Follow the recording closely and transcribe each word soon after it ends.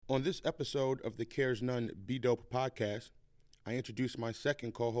On this episode of the Cares None Be Dope podcast, I introduce my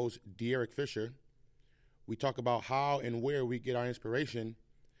second co-host, De'Eric Fisher. We talk about how and where we get our inspiration,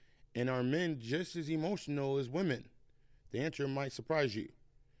 and are men just as emotional as women? The answer might surprise you.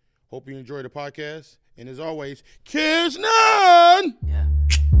 Hope you enjoy the podcast, and as always, Cares None!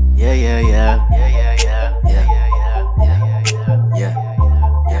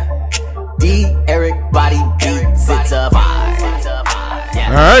 De'Eric body beats, it's a vibe.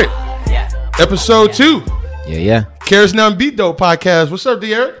 All right. Episode 2. Yeah. Cares None Be Dope podcast. What's up,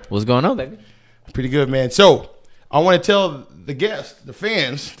 De'Eric? What's going on, baby? Pretty good, man. So, I want to tell the guests, the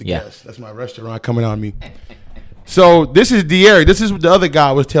fans, guests, that's my restaurant coming on me. So, this is De'Eric. This is what the other guy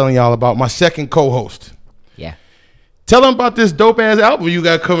I was telling y'all about, my second co-host. Yeah. Tell them about this dope-ass album you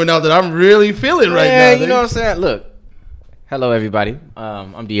got coming out that I'm really feeling right now. Yeah, you know what I'm saying? Look. Hello, everybody.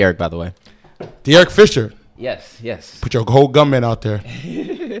 I'm De'Eric, by the way. De'Eric Fisher. Yes. Put your whole gunman out there.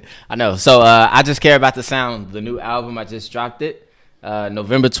 I know. So, I just care about the sound. The new album, I just dropped it.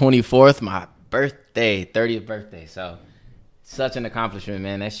 November 24th, my birthday, 30th birthday. So, such an accomplishment,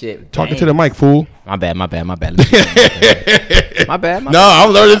 man. That shit. Talking to the mic, fool. My bad. My bad. No,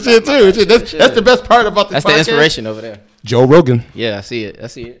 I'm learning shit too. That's the best part about this podcast. That's the inspiration over there. Joe Rogan. Yeah, I see it. I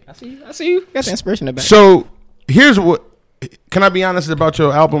see you. Got the inspiration in the back. So, here's what. Can I be honest about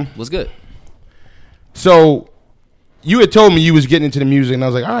your album? What's good? So, you had told me you was getting into the music, and I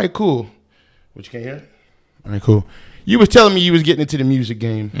was like, all right, cool. What, you can't hear it? All right, cool. You was telling me you was getting into the music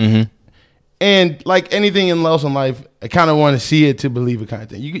game. Mm-hmm. And like anything else in life, I kind of want to see it to believe it kind of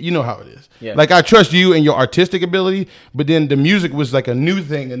thing. You know how it is. Yeah. Like, I trust you and your artistic ability, but then the music was like a new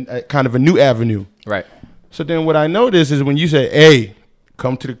thing and kind of a new avenue. Right. So then what I noticed is when you said, hey,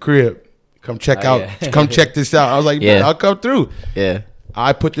 come to the crib, come check out, come check this out. I was like, yeah, I'll come through. Yeah.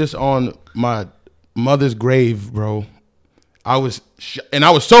 I put this on my mother's grave, bro. I was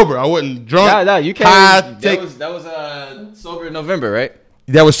sober. I wasn't drunk. No, you can't. That was sober in November, right?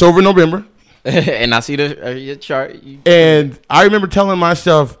 That was sober in November. And I see your chart. And I remember telling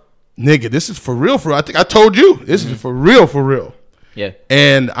myself, nigga, this is for real, for real. I think I told you, this is for real, for real. Yeah.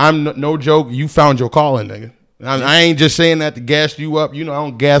 And I'm no joke. You found your calling, nigga. I ain't just saying that to gas you up. You know, I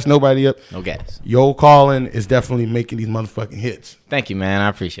don't gas nobody up. No gas. Your calling is definitely making these motherfucking hits. Thank you, man. I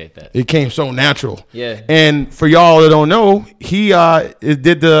appreciate that. It came so natural. Yeah. And for y'all that don't know, he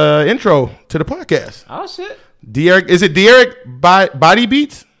did the intro to the podcast. Oh, shit. De'Eric, is it De'Eric Body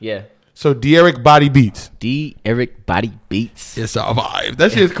Beats? Yeah. So De'Eric Body Beats. De'Eric Body Beats. It's a vibe.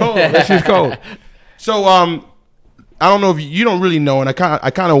 That shit's cold. So I don't know if you don't really know, and I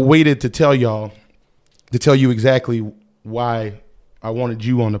kind of waited to tell you exactly why I wanted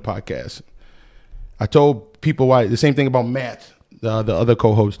you on the podcast. I told people why. The same thing about Matt, the other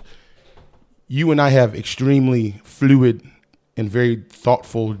co-host. You and I have extremely fluid and very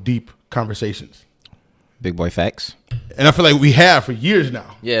thoughtful, deep conversations. Big boy facts. And I feel like we have for years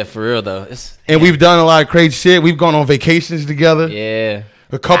now. Yeah, for real though. We've done a lot of crazy shit. We've gone on vacations together. Yeah.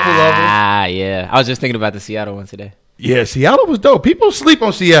 A couple of them. Yeah. I was just thinking about the Seattle one today. Yeah, Seattle was dope. People sleep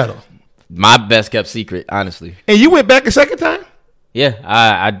on Seattle. My best kept secret, honestly. And you went back a second time? Yeah,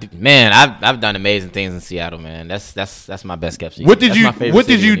 I've done amazing things in Seattle, man. That's my best kept secret. What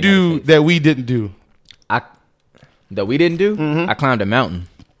did you do that we didn't do? That we didn't do? Mm-hmm. I climbed a mountain.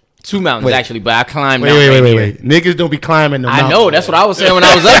 2 mountains actually, but I climbed. Wait. Niggas don't be climbing the mountain. I know. That's what I was saying when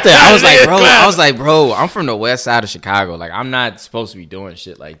I was up there. I was like, bro, I'm from the west side of Chicago. Like, I'm not supposed to be doing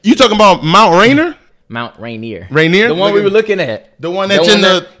shit like. You talking about Mount Rainier? Mount Rainier. The one we were looking at. The one that's in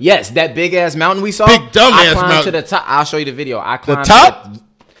the... Yes, that big-ass mountain we saw. Big dumbass mountain. I climbed to the top. I'll show you the video. I climbed the top?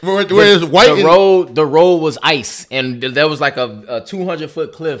 Where it's white? The road was ice, and there was like a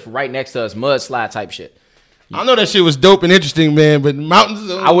 200-foot cliff right next to us, mudslide type shit. I know that shit was dope and interesting, man, but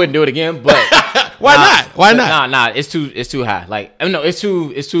mountains... I wouldn't do it again, but... Why not? Why not? Nah, it's too high. Like, no, it's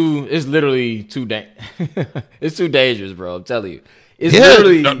literally too it's too dangerous, bro. I'm telling you. It's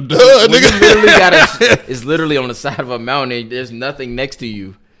literally it's literally on the side of a mountain. There's nothing next to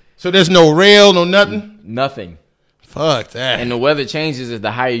you. So there's no rail, no nothing? Nothing. Fuck that. And the weather changes as the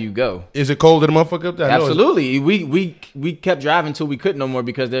higher you go. Is it cold in the motherfucker up there? Absolutely. We kept driving till we couldn't no more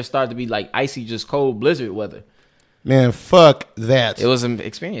because there started to be like icy, just cold blizzard weather. Man, fuck that. It was an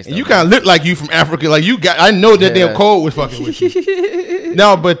experience. And you kind of look like you from Africa. Like I know that damn cold was fucking with you.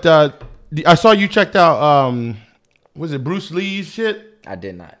 No, but I saw you checked out, was it Bruce Lee's shit? I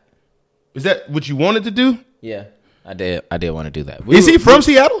did not. Is that what you wanted to do? Yeah, I did want to do that. Is he from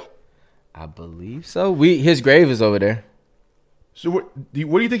Seattle? I believe so. His grave is over there. So what do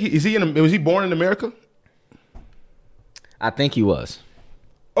you think? Was he born in America? I think he was.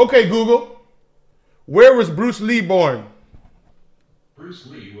 Okay, Google. Where was Bruce Lee born? Bruce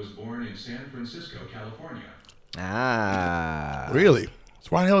Lee was born in San Francisco, California. Ah. Really? So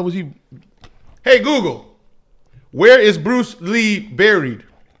why the hell was he? Hey Google, where is Bruce Lee buried?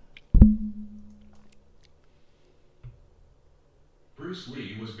 Bruce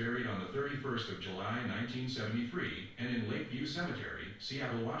Lee was buried on the 31st of July, 1973, and in Lakeview Cemetery,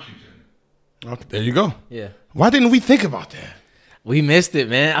 Seattle, Washington. Oh, there you go. Yeah. Why didn't we think about that? We missed it,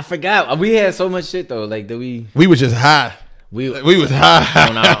 man. I forgot. We had so much shit though. Like, we were just high. We was high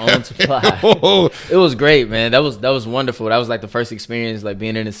on our own supply. It was great, man. That was wonderful. That was like the first experience, like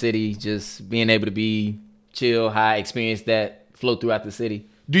being in the city, just being able to be chill, high, experience that flow throughout the city.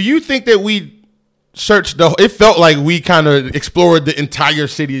 Do you think that we searched it felt like we kind of explored the entire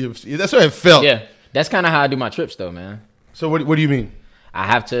city? That's what it felt. Yeah, that's kind of how I do my trips, though, man. So what do you mean? I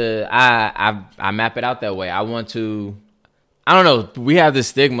have to. I map it out that way. I want to. I don't know. We have this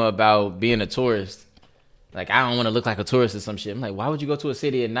stigma about being a tourist. Like, I don't want to look like a tourist or some shit. I'm like, why would you go to a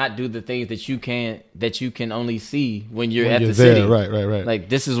city and not do the things that you can only see when you're at the there. city? Right. Like,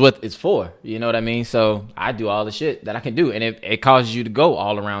 this is what it's for. You know what I mean? So I do all the shit that I can do, and it causes you to go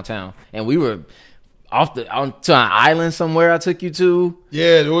all around town. And we were to an island somewhere I took you to.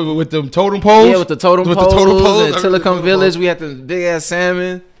 Yeah, with the totem poles. Yeah, with the totem poles. And Telecom Village, we had the big ass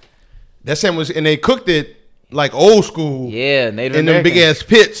salmon. That salmon was, and they cooked it like old school. Yeah, Native in American. them big ass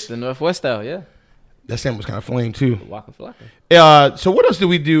pits. The Northwest style, yeah. That salmon was kind of flame too. Waka Flocka. So what else did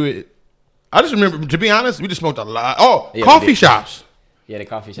we do? I just remember, to be honest, we just smoked a lot. Oh, yeah, coffee shops. Yeah, the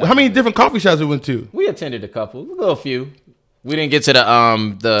coffee shops. How many different coffee shops we went to? We attended a little few. We didn't get to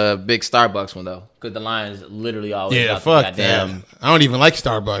the big Starbucks one though, because the line is literally always out fuck the goddamn. that. I don't even like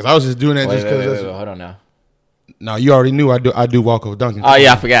Starbucks. I was just doing that just because. Wait, hold on now. No, you already knew I do walk over Dunkin'. Oh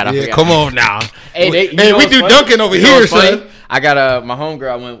yeah, I forgot. Come on now. Hey, we do Dunkin' over here, son. I got my homegirl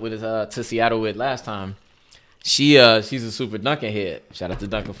I went with to Seattle with last time. She's a super Dunkin' head. Shout out to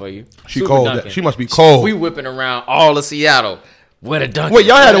Dunkin' for you. She super cold. Dunkin'. She must be cold. We whipping around all of Seattle with a Dunkin'. Wait,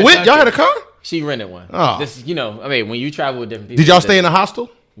 y'all had a whip? Y'all had a car? She rented one. Oh. This, when you travel with different people. Did y'all stay in a hostel?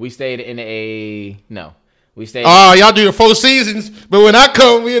 We stayed in no. We stayed. Oh, y'all do the Four Seasons, but when I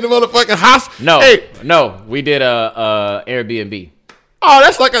come, we in the motherfucking hostel. No, we did a Airbnb. Oh,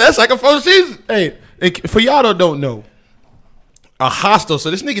 that's like a Four Seasons. Hey, for y'all that don't know, a hostel.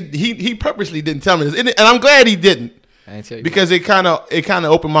 So this nigga, he purposely didn't tell me this, and I'm glad he didn't. I didn't tell you because it kind of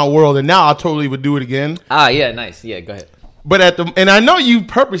opened my world, and now I totally would do it again. Ah, yeah, nice. Yeah, go ahead. But and I know you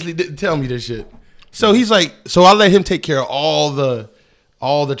purposely didn't tell me this shit. So he's like, so I let him take care of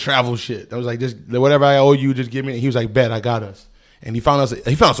all the travel shit. I was like, just whatever I owe you, just give me. He was like, bet, I got us. And he found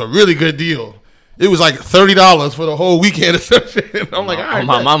us a really good deal. It was like $30 for the whole weekend or some shit. I'm like, all right,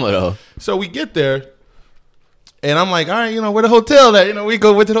 my mama though. So we get there, and I'm like, all right, where the hotel at? We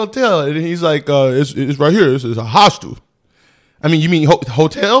go with the hotel, and he's like, it's right here. It's a hostel. I mean, you mean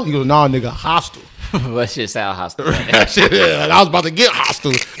hotel? He goes, nah, nigga, hostel. Let's just sound hostile. Yeah, I was about to get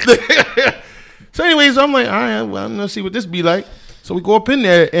hostile. So anyways, I'm like, all right, well, let's see what this be like. So we go up in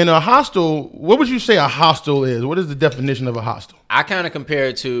there, and a hostel, what would you say a hostel is? What is the definition of a hostel? I kind of compare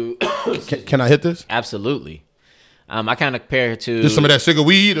it to... Can I hit this? Absolutely. I kind of compare it to... Just some of that cigar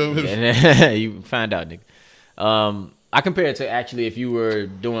weed? You find out, nigga. I compare it to actually if you were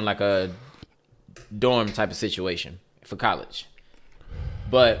doing like a dorm type of situation for college.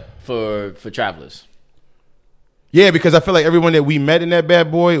 But for travelers. Yeah, because I feel like everyone that we met in that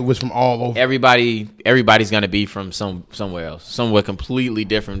bad boy was from all over. Everybody's gonna be from somewhere else, somewhere completely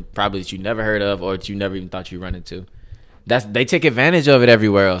different, probably that you never heard of or that you never even thought you'd run into. They take advantage of it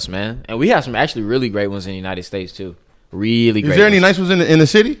everywhere else, man. And we have some actually really great ones in the United States too. Really great. Is there any nice ones in the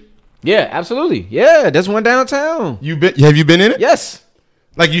city? Yeah, absolutely. Yeah, there's one downtown. Have you been in it? Yes.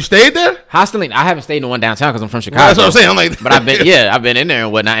 Like you stayed there? Hosteling. I haven't stayed in the one downtown because I'm from Chicago. That's what I'm saying. I'm like, but I've been in there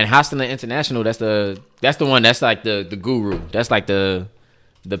and whatnot. And Hosteling International, that's the one that's like the guru. That's like the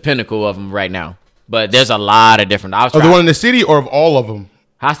pinnacle of them right now. But there's a lot of different. Of the one in the city or of all of them?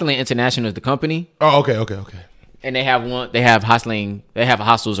 Hosteling International is the company. Oh, okay. And they have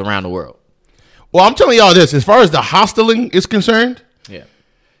hostels around the world. Well, I'm telling y'all this. As far as the hosteling is concerned, yeah,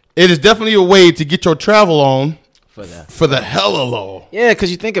 it is definitely a way to get your travel on. For the hella low. Yeah,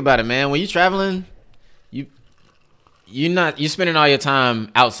 because you think about it, man. When you're traveling, you're spending all your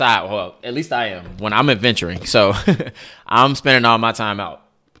time outside. Well, at least I am when I'm adventuring. So I'm spending all my time out.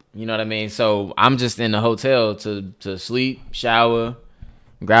 You know what I mean? So I'm just in the hotel to sleep, shower,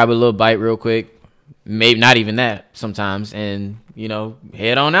 grab a little bite real quick. Maybe not even that sometimes, and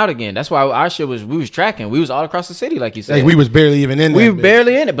head on out again. That's why our shit we was tracking. We was all across the city, like you said. Like we was barely even in. We were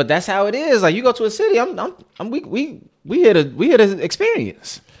barely in it, but that's how it is. Like you go to a city, we here to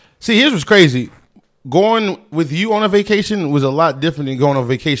experience. See, here's what's crazy. going with you on a vacation was a lot different than going on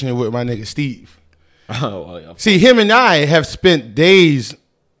vacation with my nigga Steve. Oh, well, yeah. See, him and I have spent days,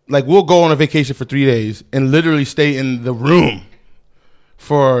 like we'll go on a vacation for 3 days and literally stay in the room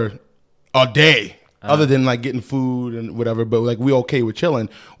for a day, other than like getting food and whatever. But like we okay with chilling.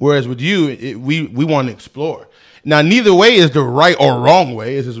 Whereas with you, we want to explore. Now, neither way is the right or wrong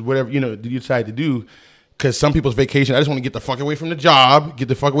way. It's just whatever you decide to do. Because some people's vacation, I just want to get the fuck away from the job, get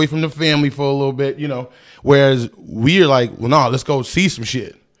the fuck away from the family for a little bit, Whereas we're like, well, no, let's go see some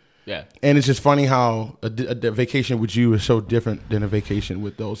shit. Yeah. And it's just funny how a vacation with you is so different than a vacation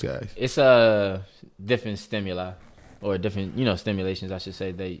with those guys. It's a different stimuli or different, stimulations, I should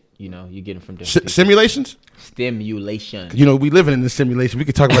say, that, you get from different people. Simulations? Stimulation. We living in the simulation. We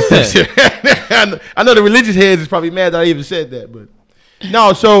could talk about that shit. I know the religious heads is probably mad that I even said that, but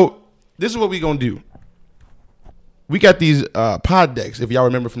no, so this is what we going to do. We got these pod decks, if y'all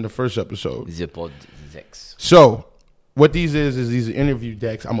remember from the first episode. The pod decks. So what these is these interview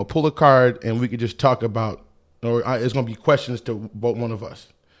decks. I'm going to pull a card and we could just talk about, or it's going to be questions to both one of us.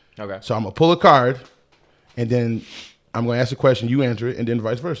 Okay. So I'm going to pull a card and then I'm going to ask a question, you answer it, and then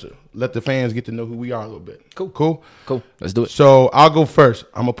vice versa. Let the fans get to know who we are a little bit. Cool? Cool. Let's do it. So I'll go first.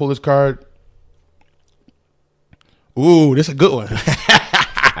 I'm going to pull this card. Ooh, this is a good one. All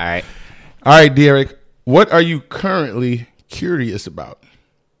right. All right, Derek. What are you currently curious about?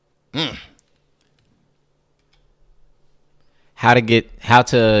 How to get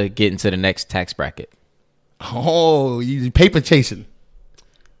into the next tax bracket? Oh, you paper chasing.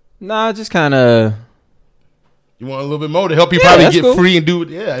 Nah, just kind of. You want a little bit more to help you probably get cool. free and do it.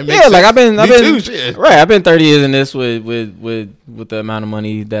 Yeah, it makes yeah. sense. Like I've been shit. right. I've been 30 years in this with the amount of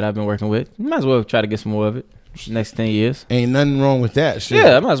money that I've been working with. Might as well try to get some more of it next 10 years. Ain't nothing wrong with that. Shit.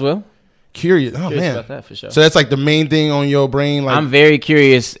 Yeah, I might as well. Curious. Oh man, about that for sure. So that's like the main thing on your brain. Like I'm very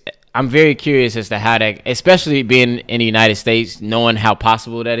curious. I'm very curious as to how that, especially being in the United States, knowing how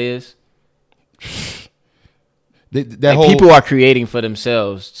possible that is. People are creating for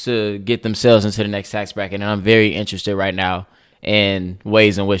themselves to get themselves into the next tax bracket, and I'm very interested right now in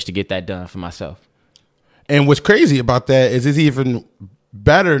ways in which to get that done for myself. And what's crazy about that is it's even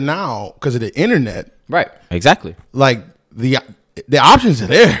better now because of the internet. Right. Exactly. Like the options are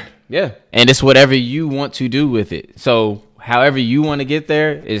there. Yeah. And it's whatever you want to do with it. So however you want to get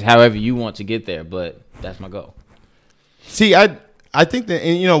there is however you want to get there. But that's my goal. See, I think that,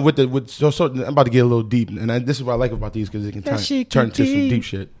 and so I'm about to get a little deep, and this is what I like about these because it can turn into some deep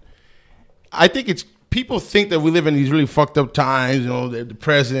shit. I think it's people think that we live in these really fucked up times. The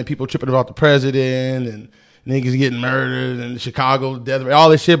president, people tripping about the president, and niggas getting murdered, and Chicago death rate, all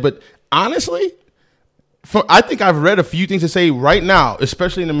this shit. But honestly, I think I've read a few things to say right now,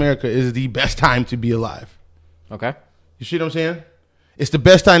 especially in America, is the best time to be alive. Okay. You see what I'm saying? It's the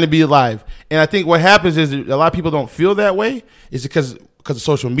best time to be alive. And I think what happens is a lot of people don't feel that way. It's because of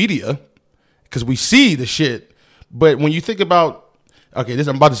social media, because we see the shit. But when you think about, okay,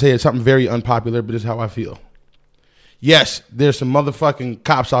 I'm about to say something very unpopular, but this is how I feel. Yes, there's some motherfucking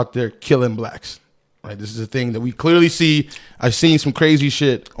cops out there killing blacks. Right? This is a thing that we clearly see. I've seen some crazy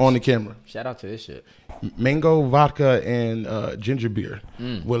shit on the camera. Shout out to this shit. Mango, vodka, and ginger beer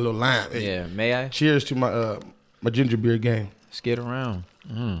with a little lime. Yeah, may I? Cheers to my ginger beer game. Let's get around.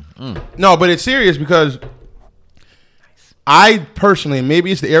 No, but it's serious because I personally,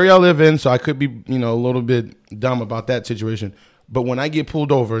 maybe it's the area I live in, so I could be, a little bit dumb about that situation. But when I get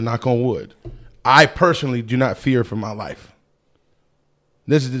pulled over, knock on wood, I personally do not fear for my life.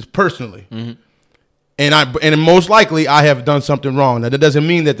 This is just personally. Mm-hmm. And most likely I have done something wrong. Now, that doesn't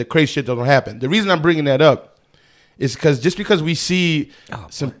mean that the crazy shit doesn't happen. The reason I'm bringing that up is because we see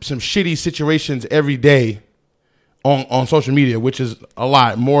some shitty situations every day on social media, which is a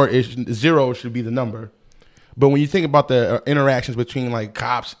lot more. Zero should be the number. But when you think about the interactions between like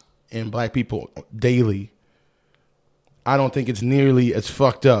cops and black people daily, I don't think it's nearly as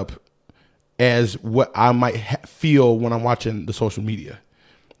fucked up as what I might feel when I'm watching the social media.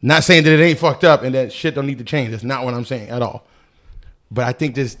 Not saying that it ain't fucked up and that shit don't need to change. That's not what I'm saying at all. But I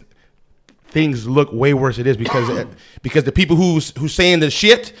think this things look way worse than it is because the people who's saying the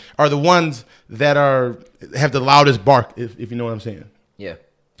shit are the ones that have the loudest bark, if you know what I'm saying. Yeah.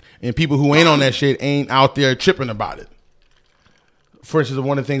 And people who ain't on that shit ain't out there tripping about it. For instance,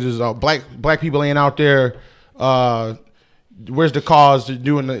 one of the things is black people ain't out there. Where's the cause? They're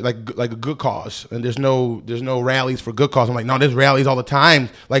doing like a good cause, and there's no rallies for good cause. I'm like, no, there's rallies all the time,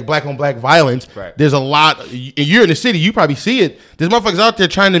 like black on black violence. Right. There's a lot. And you're in the city, you probably see it. There's motherfuckers out there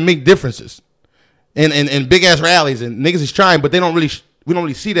trying to make differences, and big ass rallies, and niggas is trying, but we don't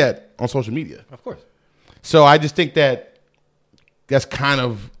really see that on social media. Of course. So I just think that's kind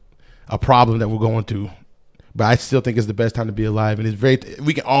of a problem that we're going through. But I still think it's the best time to be alive, and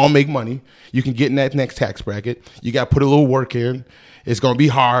we can all make money. You can get in that next tax bracket. You got to put a little work in. It's gonna be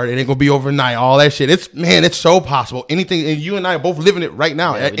hard. It ain't gonna be overnight. All that shit. It's so possible. Anything, and you and I are both living it right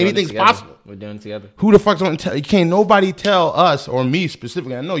now. Yeah, anything's possible. We're doing it together. Who the fuck's gonna tell? Can't nobody tell us or me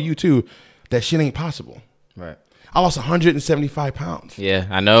specifically. I know you too. That shit ain't possible. Right. I lost 175 pounds. Yeah,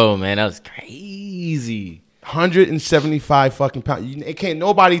 I know, man. That was crazy. 175 fucking pounds. It can't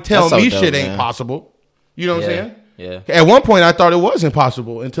nobody tell That's so me dope, shit man. ain't possible. You know what I'm saying? Yeah. At one point, I thought it was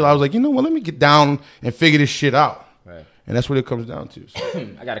impossible until I was like, you know what? Let me get down and figure this shit out. Right. And that's what it comes down to. So.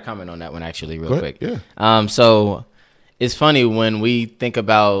 I got a comment on that one actually, real quick. Yeah. So it's funny when we think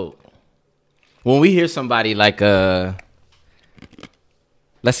about when we hear somebody like let's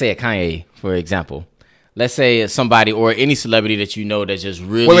say a Kanye, for example. Let's say it's somebody or any celebrity that you know that's just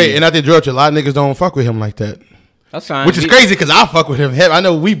really. Wait, and I think George, a lot of niggas don't fuck with him like that. That's fine. Which is crazy because I fuck with him. I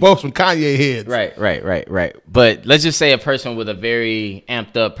know we both some Kanye heads. Right. But let's just say a person with a very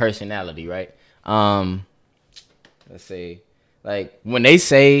amped up personality, right? Let's say, like, when they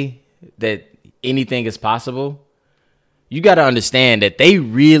say that anything is possible, you got to understand that they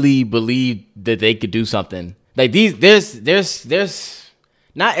really believe that they could do something. Like there's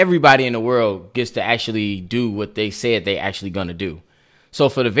not everybody in the world gets to actually do what they said they actually gonna do. So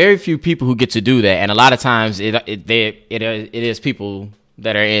for the very few people who get to do that, and a lot of times it is people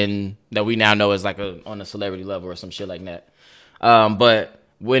that are in that we now know as like on a celebrity level or some shit like that. But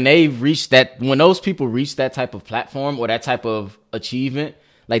when those people reach that type of platform or that type of achievement,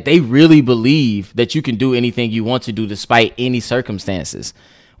 like they really believe that you can do anything you want to do despite any circumstances,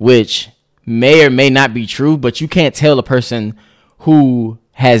 which may or may not be true, but you can't tell a person who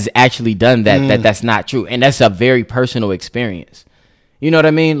has actually done that that's not true. And that's a very personal experience. You know what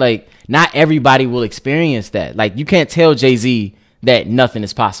I mean? Like, not everybody will experience that. Like, you can't tell Jay-Z that nothing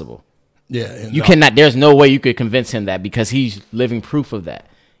is possible. Yeah. You cannot. There's no way you could convince him that because he's living proof of that.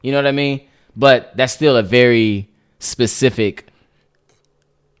 You know what I mean? But that's still a very specific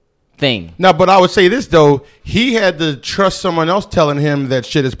thing. No, but I would say this, though. He had to trust someone else telling him that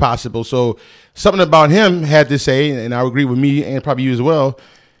shit is possible. So something about him had to say, and I agree with me and probably you as well,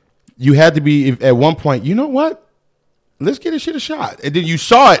 you had to be, at one point, you know what? Let's get this shit a shot. And then you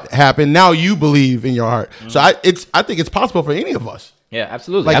saw it happen. Now you believe in your heart. Mm-hmm. So I think it's possible for any of us. Yeah,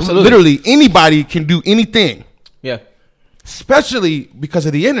 absolutely. Like, absolutely. Literally, anybody can do anything. Yeah. Especially because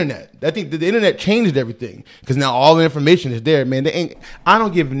of the internet. I think the internet changed everything. Because now all the information is there, man. I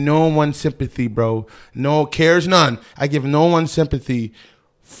don't give no one sympathy, bro. No cares, none. I give no one sympathy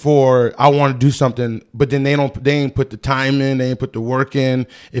for I want to do something, but then they ain't put the time in, they ain't put the work in.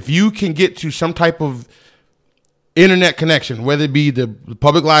 If you can get to some type of internet connection, whether it be the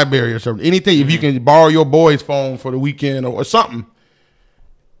public library or something, anything, if you can borrow your boy's phone for the weekend or something,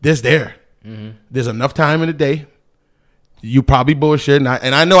 there's there. Mm-hmm. There's enough time in the day. You probably bullshit, and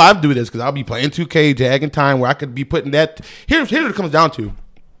I know I do this because I'll be playing 2K, jagging time where I could be putting that. Here's what it comes down to,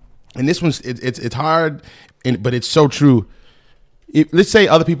 and this one's it's hard, but it's so true. Let's say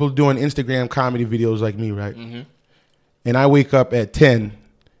other people doing Instagram comedy videos like me, right? Mm-hmm. And I wake up at 10,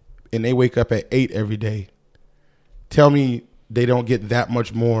 and they wake up at 8 every day. Tell me they don't get that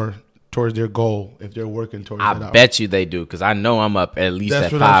much more towards their goal if they're working towards that. I bet you they do, because I know I'm up at least That's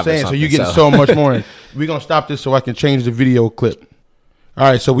at what 5 I'm saying. or something. So you're getting so much more. We're going to stop this so I can change the video clip. All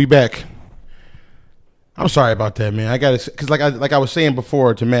right, so we back. I'm sorry about that, man. I got to, because like I was saying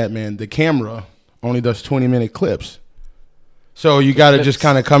before to Matt, man, the camera only does 20-minute clips. So you got to just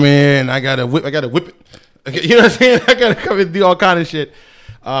kind of come in. I got to whip it. Okay, you know what I'm saying? I got to come and do all kind of shit.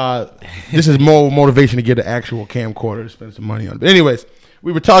 This is more motivation to get an actual camcorder to spend some money on. But anyways,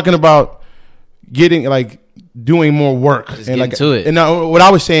 we were talking about getting, like, doing more work. Just and getting to it. And now what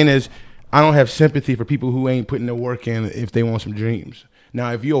I was saying is I don't have sympathy for people who ain't putting their work in if they want some dreams.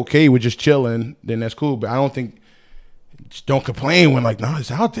 Now, if you're okay with just chilling, then that's cool. But I don't think, just don't complain when, like, no,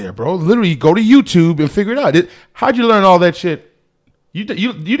 it's out there, bro. Literally, go to YouTube and figure it out. How'd you learn all that shit? You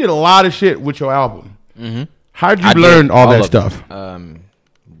did a lot of shit with your album. Mm-hmm. How'd you learn all that stuff?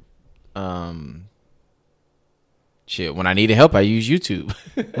 Shit. When I needed help, I use YouTube.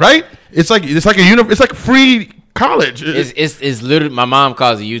 Right? It's like free college. It's literally, my mom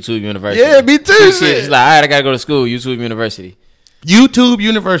calls it YouTube University. Yeah, me too. She's like, all right, I gotta go to school. YouTube University. YouTube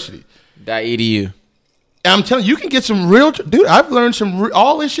University. .edu. I'm telling you, you can get some real, dude. I've learned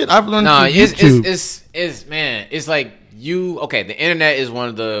all this shit. I've learned. No, it's like the internet is one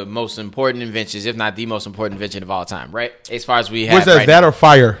of the most important inventions, if not the most important invention of all time, right? As far as we have. What's that? Right that now. Or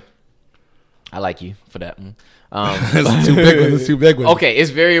fire? I like you for that one. That's too big ones. Okay,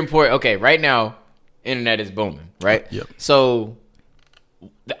 it's very important. Okay, right now, internet is booming, right? Yep. So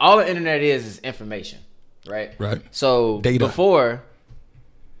all the internet is information, right? Right. So Data. before,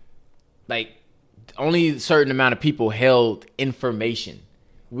 like, only a certain amount of people held information.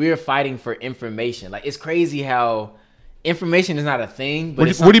 We're fighting for information. Like, it's crazy how information is not a thing.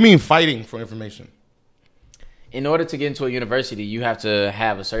 But What do you mean fighting for information? In order to get into a university, you have to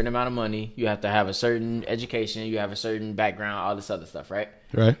have a certain amount of money. You have to have a certain education. You have a certain background, all this other stuff, right?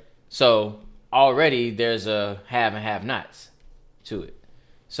 Right. So already there's a have and have nots to it.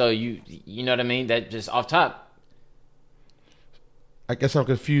 So you know what I mean? That just off top. I guess I'm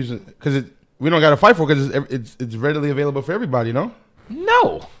confused because we don't got to fight for it because it's readily available for everybody, no?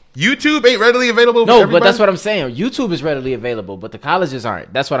 No. YouTube ain't readily available for No, everybody? but that's what I'm saying. YouTube is readily available, but the colleges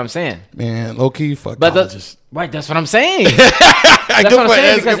aren't. That's what I'm saying. Man, low-key, fuck But colleges. right, that's what I'm saying. That's what I'm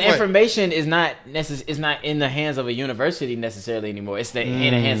saying because Good point. information is not in the hands of a university necessarily anymore. It's in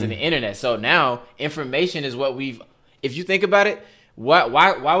the hands of the internet. So now information is what we've. If you think about it, why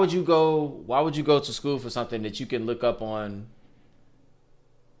would you go to school for something that you can look up on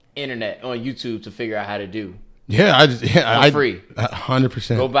internet on YouTube to figure out how to do? Yeah, I free.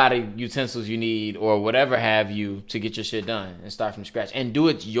 100%. Go buy the utensils you need or whatever have you to get your shit done and start from scratch and do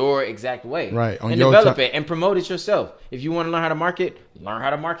it your exact way. Right. On And your develop time. it and promote it yourself. If you want to learn how to market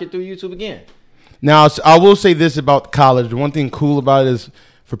through YouTube again. Now, I will say this about college. The one thing cool about it is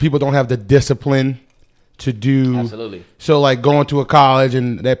for people who don't have the discipline to do. Absolutely. So, like, going to a college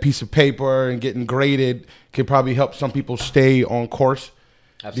and that piece of paper and getting graded could probably help some people stay on course.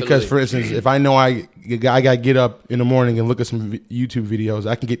 Absolutely. Because, for instance, if I know I got to get up in the morning and look at some YouTube videos,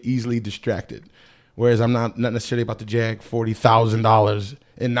 I can get easily distracted. Whereas I'm not necessarily about to jag $40,000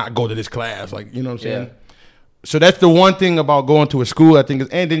 and not go to this class. Like, you know what I'm saying? Yeah. So that's the one thing about going to a school, I think,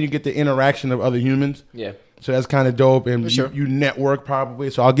 and then you get the interaction of other humans. Yeah. So that's kind of dope. And For sure. you network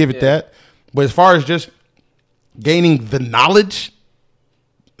probably. So I'll give it Yeah. that. But as far as just gaining the knowledge,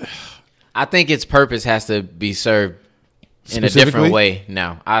 I think its purpose has to be served in a Specifically? different way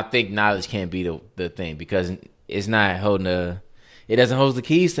now. I think knowledge can't be the thing because it's not it doesn't hold the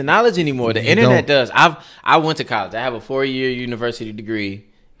keys to knowledge anymore. The internet does. I went to college. I have a 4-year university degree,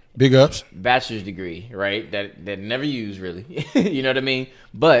 big ups. bachelor's degree, right? That never used really. You know what I mean?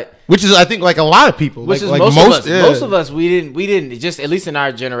 But Which is, I think, like a lot of people. which is like most of us. yeah. Most of us we didn't just, at least in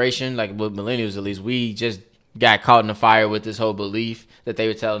our generation, like with millennials at least, we just got caught in the fire with this whole belief that they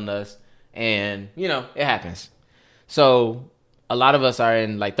were telling us, and you know it happens. So a lot of us are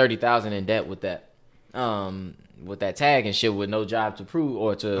in like 30,000 in debt with that tag and shit with no job to prove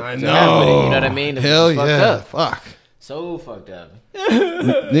or to I have know. with it. You know what I mean? It's Hell fucked yeah. up. Fuck. So fucked up.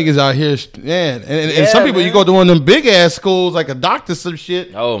 Niggas out here, man. And Yeah, some people, man. you go to one of them big ass schools, like a doctor, some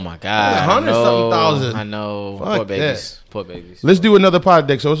shit. Oh my god. Yeah, 100-something thousand. I know. Fuck Poor babies. Poor babies. Let's do another pod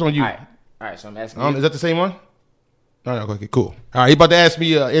deck. So it's on you. All right. So I'm asking Is you. that the same one? No, okay, cool. All right, he about to ask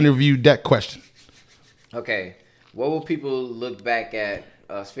me an interview deck question. Okay. What will people look back at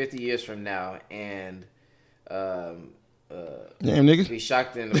us 50 years from now and Damn, niggas. be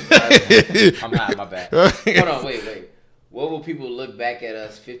shocked in the I'm not, my bad. Hold on, wait. What will people look back at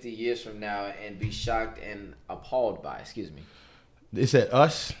us 50 years from now and be shocked and appalled by? Excuse me. It said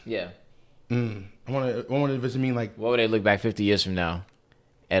us. Yeah. I wonder if it mean like, What would they look back 50 years from now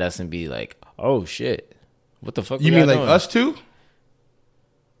at us and be like, oh shit, what the fuck? you were mean y'all like doing? us too?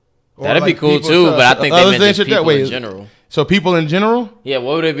 Or That'd be like cool people- too, but I think they others meant just answered that people way. in general. So people in general? Yeah,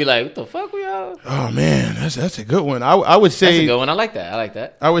 what would they be like? What the fuck we all? Oh man, that's a good one. I would That's a say good one. I like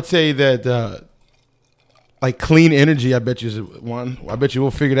that. I would say that like clean energy. I bet you is one. I bet you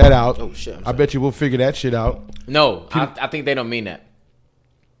we'll figure that out. Oh shit! I'm I sorry. bet you we'll figure that shit out. No, I think they don't mean that.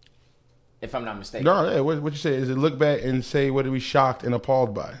 If I'm not mistaken. No, yeah, what you say is it look back and say what are we shocked and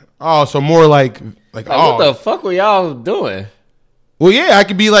appalled by? Oh, so more like Like, oh, what the fuck were y'all doing? well, yeah, I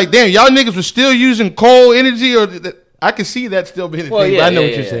could be like, damn, y'all niggas were still using coal energy, or I could see that still being a thing. But I know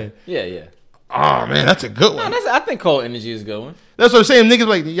what you're saying. Yeah. Oh man, that's a good No, one. I think coal energy is a good one. That's what I'm saying. Niggas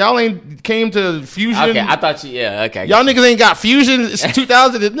like y'all ain't came to fusion. Okay, I thought you. Yeah, okay. Y'all niggas ain't got fusion. It's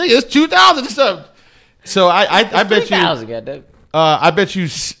 2000. Nigga, it's 2000 and stuff. So I bet you. 3,000, goddamn. I bet you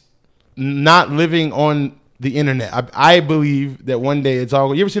not living on the internet. I believe that one day it's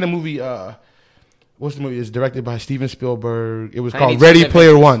all. You ever seen a movie? What's the movie? It's directed by Steven Spielberg. It was Tiny called Ready Toon Player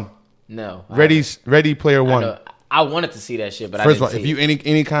Adventures. One. No. Ready Player One. I wanted to see that shit, but First of I all, didn't if you see it.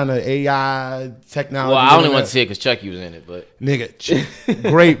 any kind of AI technology, Well, I only want to see it because Chucky was in it, but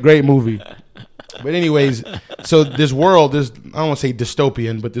nigga, great movie. But anyways, so this world, I don't want to say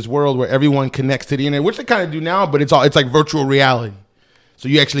dystopian, but this world where everyone connects to the internet, which they kind of do now, but it's like virtual reality. So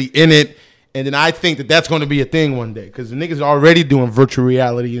you actually in it, and then I think that that's going to be a thing one day because the niggas are already doing virtual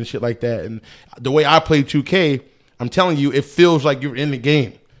reality and shit like that. And the way I play 2K, I'm telling you, it feels like you're in the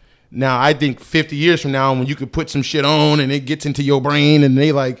game. Now, I think 50 years from now, when you could put some shit on and it gets into your brain and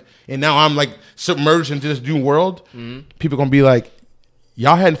and now I'm like submerged into this new world, people going to be like,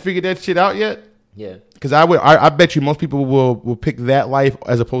 y'all hadn't figured that shit out yet? Yeah. Because I bet you most people will pick that life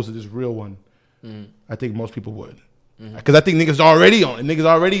as opposed to this real one. I think most people would. Because I think niggas already on it. Niggas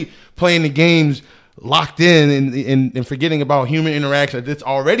already playing the games locked in and forgetting about human interaction. It's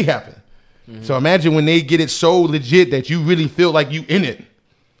already happened. So imagine when they get it so legit that you really feel like you in it.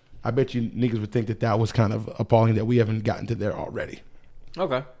 I bet you niggas would think that was kind of appalling that we haven't gotten to there already.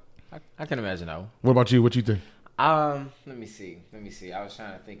 Okay. I can imagine that one. What about you? What you think? Let me see. I was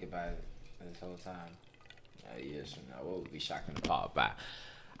trying to think about it this whole time. Years from now, what would be shocking to Paul by?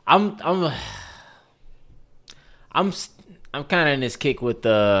 I'm kind of in this kick with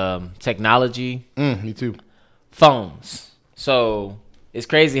technology. Me too. Phones. So it's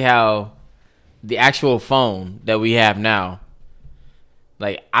crazy how the actual phone that we have now,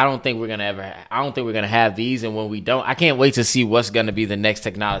 like, I don't think we're gonna have these, and when we don't, I can't wait to see what's gonna be the next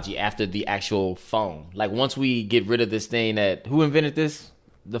technology after the actual phone. Like, once we get rid of this thing who invented this?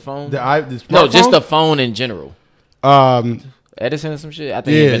 The phone? No, just the phone in general. Edison or some shit? I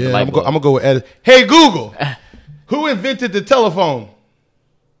think he invented the light bulb. I'm gonna go with Edison. Hey Google, who invented the telephone?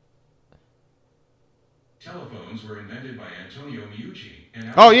 Telephones were invented by Antonio Meucci.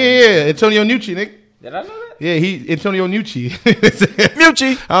 Antonio Meucci, Nick. Did I know that? Yeah, Antonio Meucci.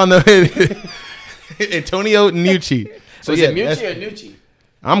 Meucci. I don't know. Antonio Meucci. So is it Meucci or Nucci?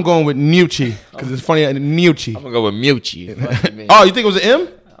 I'm going with Meucci because it's funny. Meucci. I'm gonna go with Meucci. Oh, you think it was an M?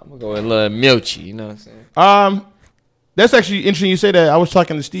 I'm gonna go with little Meucci. You know what I'm saying? That's actually interesting. You say that. I was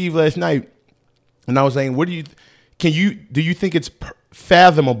talking to Steve last night, and I was saying, do you think it's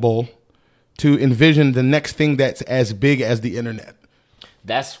fathomable to envision the next thing that's as big as the internet?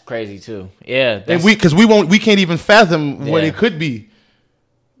 That's crazy too. Yeah, and we can't even fathom what it could be,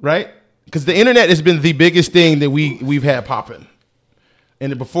 right? Because the internet has been the biggest thing that we've had popping.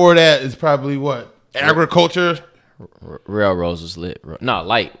 And before that is probably what? Agriculture? Railroads was lit. No,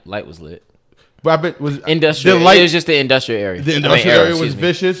 light was lit. But I bet was industrial. It was just the industrial area. The industrial area was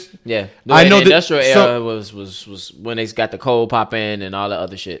vicious. Yeah, I know. The industrial area was when they got the coal popping and all the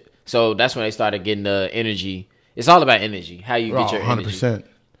other shit. So that's when they started getting the energy. It's all about energy. How you get your 100%. Energy.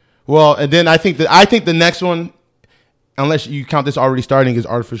 Well, and then I think the next one, unless you count this already starting, is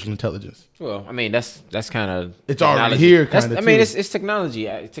artificial intelligence. Well, I mean that's kind of it's technology. Already here. Kind of. I mean it's technology.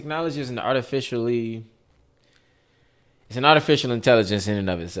 Technology is an artificial intelligence in and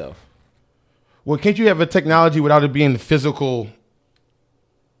of itself. Well, can't you have a technology without it being physical,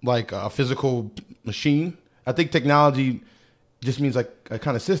 like a physical machine? I think technology just means like a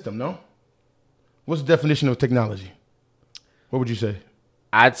kind of system. No. What's the definition of technology? What would you say?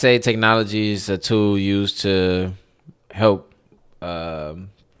 I'd say technology is a tool used to help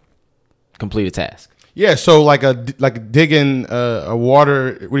complete a task. Yeah, so like digging a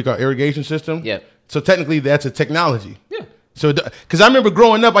water, what do you call it, irrigation system? Yeah. So technically that's a technology. Yeah. So because I remember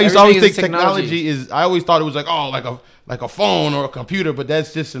growing up, I used to always think technology is. I always thought it was like a phone or a computer, but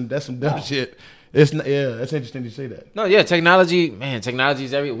that's some dumb shit. That's interesting to say that. No, yeah, technology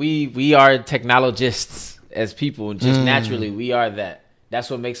is we are technologists as people. Just naturally, we are that. That's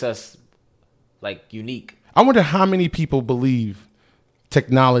what makes us like unique. I wonder how many people believe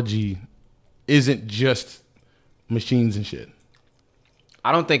technology isn't just machines and shit.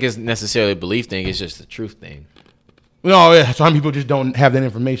 I don't think it's necessarily a belief thing. It's just a truth thing. No, yeah. Some people just don't have that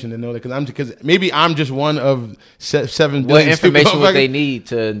information to know that because maybe I'm just one of 7 billion. What information would they need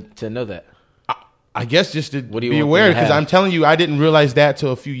to know that? I guess just to be aware, because I'm telling you, I didn't realize that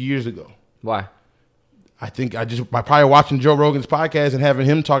till a few years ago. Why? I think by probably watching Joe Rogan's podcast and having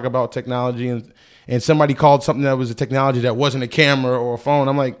him talk about technology and somebody called something that was a technology that wasn't a camera or a phone.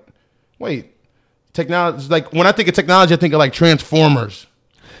 I'm like, wait, technology. Like when I think of technology, I think of like Transformers.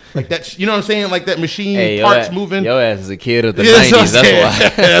 Like that's, you know what I'm saying? Like that machine parts moving. Your ass is a kid of the 90s. That's why.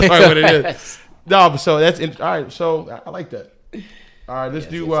 That's probably what it is. No, so that's all right. So I like that. All right, let's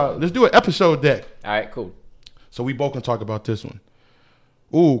do an episode deck. All right, cool. So we both can talk about this one.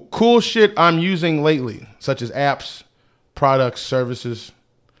 Ooh, cool shit I'm using lately, such as apps, products, services.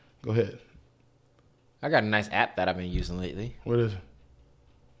 Go ahead. I got a nice app that I've been using lately. What is it?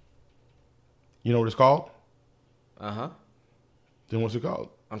 You know what it's called? Uh-huh. Then what's it called?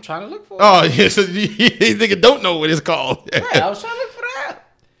 I'm trying to look for it. Oh, yeah, so you nigga don't know what it's called. Right, I was trying to look for that.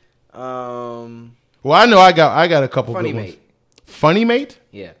 Well, I know I got a couple Funny good ones. Mate. Funny Mate?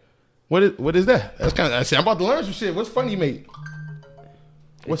 Yeah. What is that? That's kind of. I'm about to learn some shit. What's Funny Mate?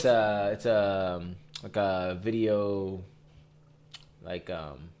 It's like a video,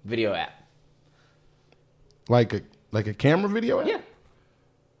 video app. Like a camera video app? Yeah.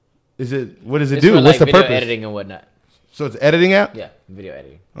 Is it? What does it It's do? for, What's the video purpose? editing and whatnot. So it's an editing app? Yeah, video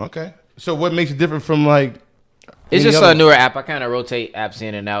editing. Okay. So what makes it different from like? It's any just other a newer app. I kind of rotate apps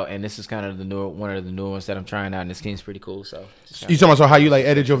in and out, and this is kind of one of the newer ones that I'm trying out, and this game's pretty cool. So You talking about how you like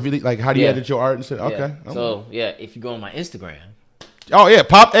edit your video? Like how do you Yeah. edit your art and shit? Okay. Yeah. So yeah, if you go on my Instagram, Oh yeah,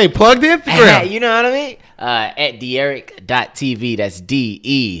 plug the Instagram. you know what I mean? At Deeric.tv. That's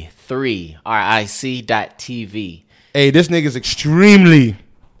DE3RIC.tv. Hey, this nigga's extremely,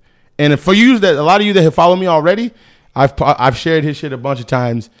 and for you that a lot of you that have followed me already, I've shared his shit a bunch of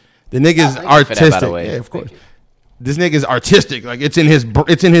times. The nigga's Thank you for that, by artistic. the way. Yeah, of course. Thank you. This nigga's artistic. Like it's in his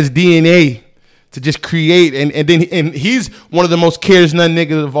DNA to just create, and he's one of the most cares none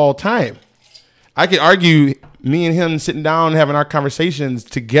niggas of all time. I could argue me and him sitting down having our conversations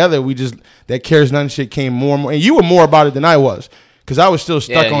together. That cares none shit came more and more, and you were more about it than I was because I was still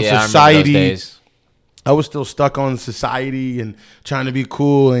stuck on I remember those society. days. I was still stuck on society and trying to be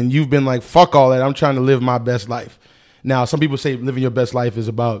cool, and you've been like, fuck all that. I'm trying to live my best life. Now, some people say living your best life is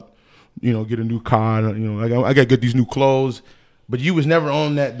about, get a new car, I got to get these new clothes. But you was never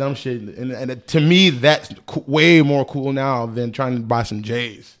on that dumb shit. And to me, that's way more cool now than trying to buy some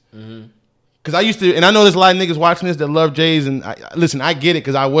J's. Because I used to, and I know there's a lot of niggas watching this that love J's. And listen, I get it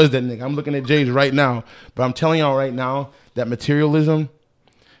because I was that nigga. I'm looking at J's right now. But I'm telling y'all right now that materialism,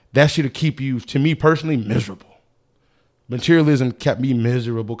 that should keep you, to me personally, miserable. Materialism kept me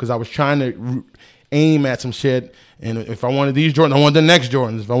miserable because I was trying to aim at some shit. And if I wanted these Jordans, I wanted the next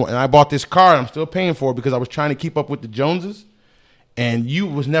Jordans. And I bought this car, and I'm still paying for it because I was trying to keep up with the Joneses. And you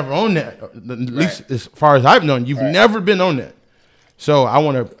was never on that, at least as far as I've known. You've never been on that. So I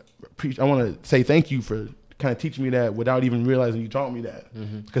want to say thank you for kind of teaching me that without even realizing you taught me that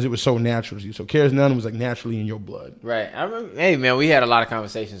because it was so natural to you. So cares none was like naturally in your blood. Right. I remember. Hey man, we had a lot of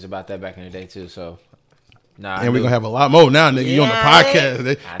conversations about that back in the day too. So. Nah, and we're going to have a lot more now, nigga. You on the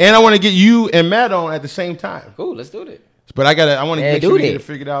podcast. And I want to get you and Matt on at the same time. Cool, let's do it. But I want to make sure we get it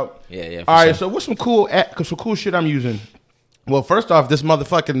figured out. Yeah. All right, so what's some cool shit I'm using? Well, first off, this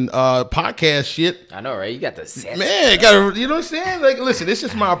motherfucking podcast shit. I know, right? You got the set. Man, you know what I'm saying? Like, listen, this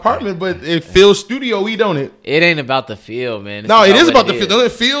is my apartment, but it feels studio-y, don't it? It ain't about the feel, man. No, it is about the feel. Doesn't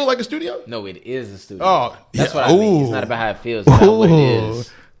it feel like a studio? No, it is a studio. Oh, that's what I mean. It's not about how it feels. It's about what it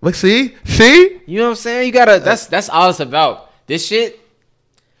is. Look, see? You know what I'm saying? You gotta. That's all it's about. This shit.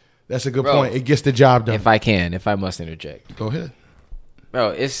 That's a good point. It gets the job done. If I must interject. Go ahead,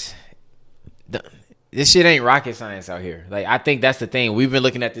 bro. This shit ain't rocket science out here. Like I think that's the thing. We've been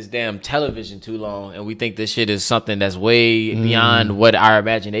looking at this damn television too long, and we think this shit is something that's way beyond what our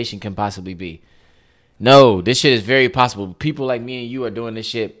imagination can possibly be. No, this shit is very possible. People like me and you are doing this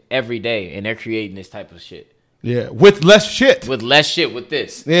shit every day, and they're creating this type of shit. Yeah, with less shit. With less shit. With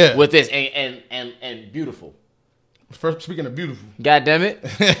this. Yeah. With this and beautiful. First, speaking of beautiful. God damn it.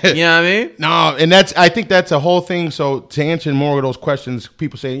 You know what I mean? No, and I think that's a whole thing. So to answer more of those questions,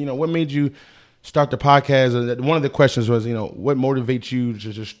 people say, what made you start the podcast? One of the questions was, what motivates you to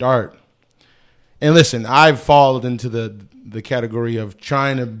just start? And listen, I've fallen into the category of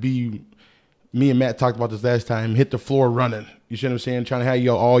trying to be. Me and Matt talked about this last time. Hit the floor running. You see what I'm saying? Trying to have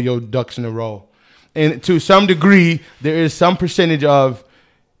all your ducks in a row. And to some degree, there is some percentage of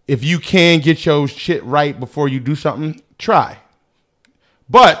if you can get your shit right before you do something, try.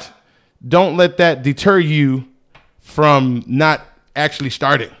 But don't let that deter you from not actually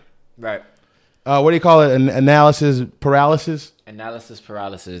starting. Right. What do you call it? Analysis paralysis? Analysis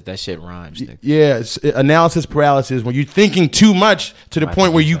paralysis. That shit rhymes. Yeah, it's analysis paralysis when you're thinking too much to the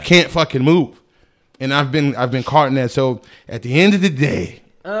point where you can't fucking move. And I've been caught in that. So at the end of the day,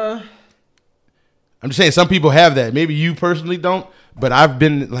 I'm just saying some people have that. Maybe you personally don't, but I've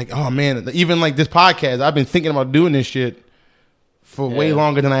been like, oh man, even like this podcast, I've been thinking about doing this shit for way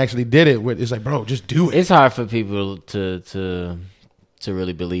longer than I actually did it. It's like, bro, just do it. It's hard for people to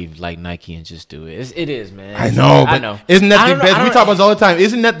really believe like Nike and just do it. It is, man. I know. Isn't that the best? We talk about this all the time.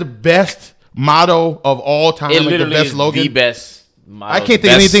 Isn't that the best motto of all time? It like literally the best is slogan? the best motto. I can't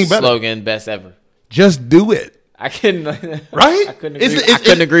think of anything better. Slogan, best ever. Just do it. I couldn't. Right? I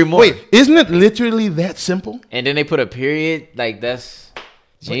couldn't agree more. Wait, isn't it literally that simple? And then they put a period. Like that's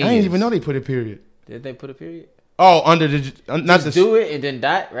genius. I didn't even know they put a period. Did they put a period? Oh, under the not just do it and then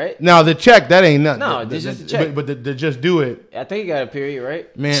dot, right? Now the check that ain't nothing. No, it's just a check. But the just do it. I think you got a period,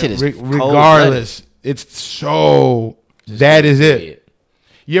 right? Man, shit is regardless, it's so just that is it.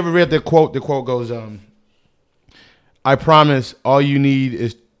 You ever read the quote? The quote goes, "I promise all you need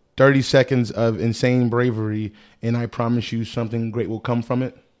is 30 seconds of insane bravery, and I promise you something great will come from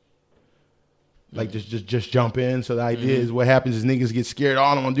it." Like just jump in. So the idea is what happens is niggas get scared. Oh,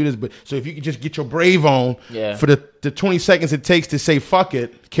 I don't want to do this. But so if you could just get your brave on for the 20 seconds it takes to say fuck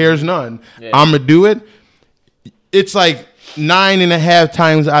it, cares none. I'm gonna do it. It's like 9.5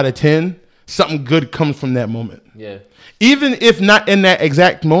 times out of 10, something good comes from that moment. Yeah. Even if not in that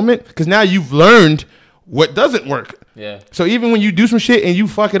exact moment, because now you've learned what doesn't work. Yeah. So even when you do some shit and you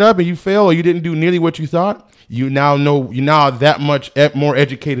fuck it up and you fail or you didn't do nearly what you thought, you now know you're now that much more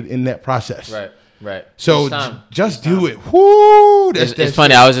educated in that process. Right. So just do it. Whoo! It's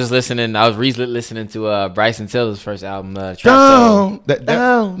funny. I was just listening. I was re-listening to Bryson Tiller's first album. That shit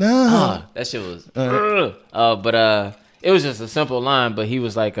was. But it was just a simple line. But he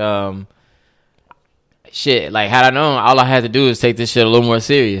was like, "Shit, like had I known, all I had to do is take this shit a little more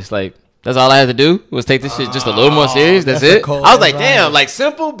serious. Like that's all I had to do was take this shit just a little more serious. That's it." I was like, "Damn, like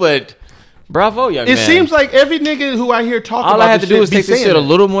simple, but." Bravo, young man. It seems like every nigga who I hear talk about all I had to do was take this shit a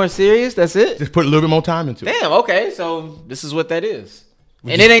little more serious. That's it. Just put a little bit more time into it. Damn. Okay. So this is what that is.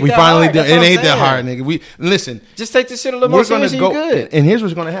 And it ain't that finally hard. It ain't that hard, nigga. We listen. Just take this shit a little more serious. And you're good. And here's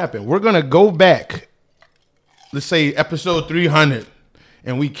what's gonna happen. We're gonna go back. Let's say episode 300,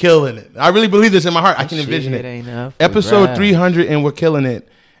 and we killing it. I really believe this in my heart. I can envision it. Episode 300, and we're killing it.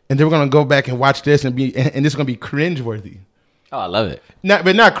 And then we're gonna go back and watch this and this is gonna be cringeworthy. Oh, I love it. Not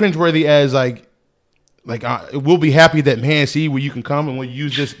cringeworthy as like we'll be happy that man, see where you can come and we'll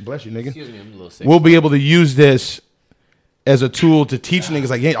use this. Bless you, nigga. Excuse me, I'm a little sick. We'll be able to use this as a tool to teach niggas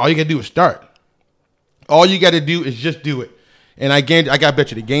like, hey, all you gotta do is start. All you gotta do is just do it. And I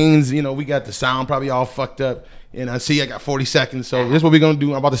bet you the gains. You know, we got the sound probably all fucked up. And I see I got 40 seconds. So this is what we're gonna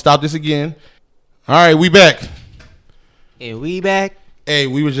do. I'm about to stop this again. All right, we back. And we back. Hey,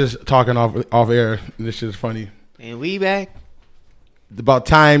 we was just talking off air. This shit is funny. And we back. About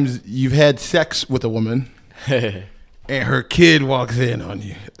times you've had sex with a woman and her kid walks in on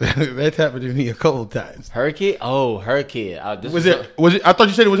you. That's happened to me a couple of times. Her kid? Oh, her kid. Was it? I thought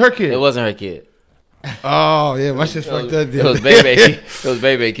you said it was her kid. It wasn't her kid. Oh yeah, my shit's fucked up. It was baby. It was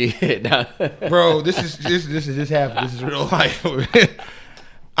baby kid. Bro, this is just happened. This is real life.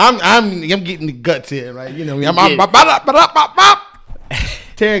 I'm getting the guts here, right? You know, I'm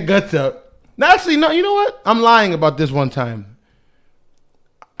tearing guts up. No, actually, no. You know what? I'm lying about this one time.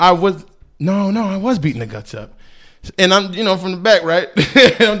 I was beating the guts up. And I'm, from the back, right?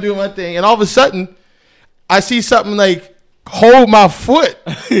 I'm doing my thing. And all of a sudden, I see something like hold my foot.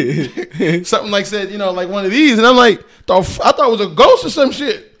 Something like said, like one of these. And I'm like, I thought it was a ghost or some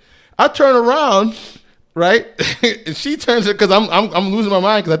shit. I turn around, right? And she turns it because I'm losing my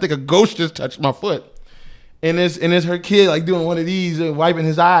mind because I think a ghost just touched my foot. And it's her kid like doing one of these and wiping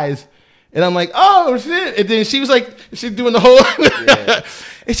his eyes. And I'm like, oh shit! And then she was like, she's doing the whole,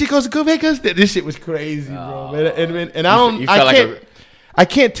 and she goes, "Go back upstairs." This shit was crazy, bro. And I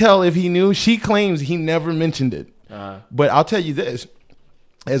can't tell if he knew. She claims he never mentioned it, but I'll tell you this: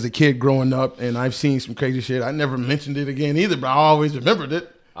 as a kid growing up, and I've seen some crazy shit. I never mentioned it again either, but I always remembered it.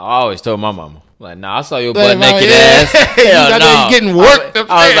 I always told my mama. Like, nah, I saw your butt naked ass. Hell no. Getting worked up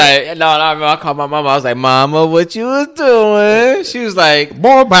I was like, no, I called my mama. I was like, Mama, what you was doing? She was like,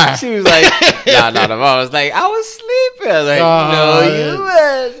 boy, bye. She was like, no, the mama was like, I was sleeping. I was like, no, you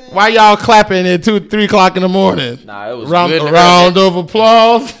wasn't. Why y'all clapping at 2-3 o'clock in the morning? Nah, it was round of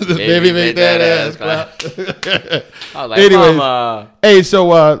applause. Baby, make that ass clap. I was like, anyways, Mama. Hey, so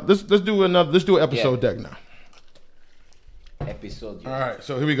let's do an episode deck now. Episode. All right,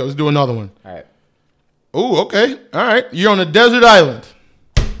 so here we go. Let's do another one. All right. Oh, okay. All right. You're on a desert island.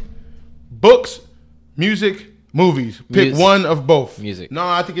 Books, music, movies. Pick one of both. Music. No,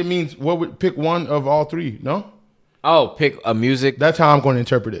 I think it means pick one of all three. No? Oh, pick a music. That's how I'm going to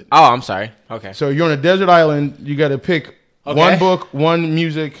interpret it. Oh, I'm sorry. Okay. So you're on a desert island. You got to pick one book, one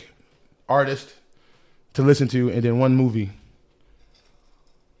music artist to listen to, and then one movie.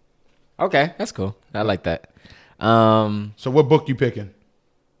 Okay, that's cool. I like that. So what book you picking?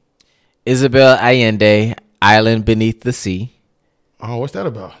 Isabel Allende, Island Beneath the Sea. Oh, what's that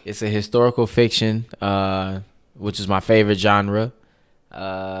about? It's a historical fiction, which is my favorite genre.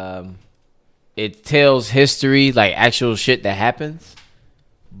 It tells history, like actual shit that happens,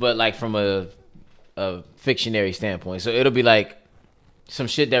 but like from a fictionary standpoint. So it'll be like some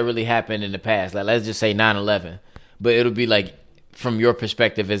shit that really happened in the past. Like let's just say 9/11, but it'll be like from your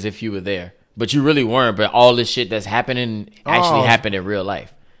perspective as if you were there. But you really weren't. But all this shit that's happening actually happened in real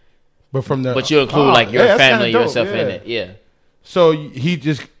life. But you include like your family, yourself in it. Yeah. So he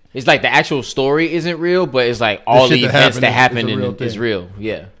just. It's like the actual story isn't real, but it's like all the events that happened is real.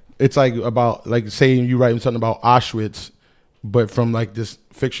 Yeah. It's like about saying you writing something about Auschwitz, but from like this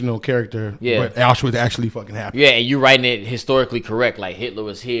fictional character. Yeah. But Auschwitz actually fucking happened. Yeah, and you writing it historically correct, like Hitler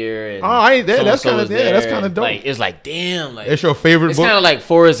was here. And I ain't there. That's kind of that's dope. Like it's like damn, like It's your favorite it's book. kind of like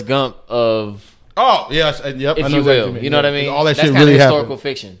Forrest Gump of. Oh yes, yep. If I know you will, exactly you know what I mean. All that That's shit kinda really historical happened.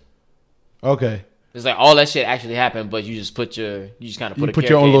 fiction. Okay. It's like all that shit actually happened, but you just kind of Put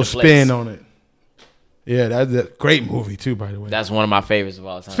your own little spin on it. Yeah, that's a great movie too, by the way. That's one of my favorites of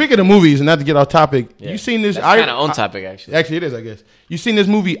all time. Speaking of movies, and not to get off topic, Yeah. you seen this? That's kind of on topic, actually. Actually, it is, I guess. You seen this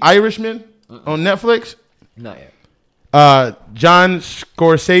movie Irishman on Netflix? Not yet. John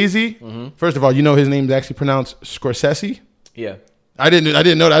Scorsese. Mm-hmm. First of all, you know his name is actually pronounced Scorsese. Yeah. I didn't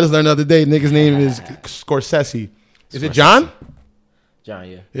know that. I just learned the other day. Nigga's name is Scorsese. Is it John? John,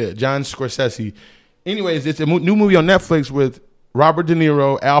 yeah. Yeah, John Scorsese. Anyways, it's a new movie on Netflix with Robert De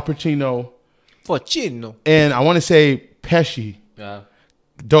Niro, Al Pacino, and I want to say Pesci.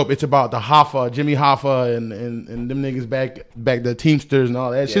 Dope. It's about the Hoffa, Jimmy Hoffa, and them niggas back the Teamsters and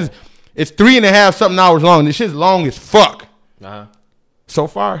all that. Yeah. It's 3.5 something hours long. This shit's long as fuck. So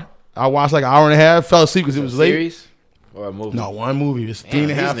far, I watched like an hour and a half. Fell asleep because it was late. Series or a movie? No, one movie. It's Damn,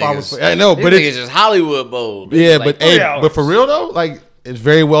 3.5 hours. niggas- I know, but it's it's just Hollywood bold. yeah, Like but for real though, like it's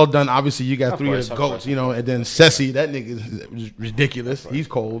very well done. Obviously, you got Of three course, of the of goats, course. you know, and then Ceci, that nigga is ridiculous. He's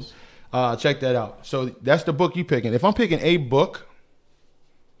cold. Check that out. So that's the book you picking. If I'm picking a book,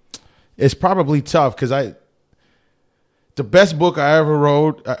 it's probably tough because the best book I ever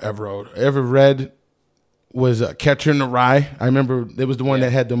read was Catcher in the Rye. I remember it was the one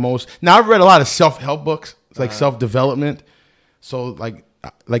that had the most. Now I've read a lot of self-help books, it's like self-development. So like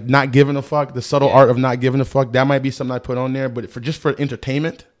not giving a fuck, the subtle art of not giving a fuck. That might be something I put on there, but for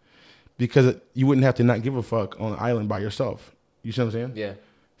entertainment, because you wouldn't have to not give a fuck on an island by yourself. You see what I'm saying? Yeah.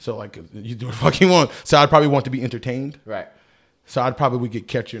 So like you do what the fuck you want. So I'd probably want to be entertained. Right. So I'd probably would get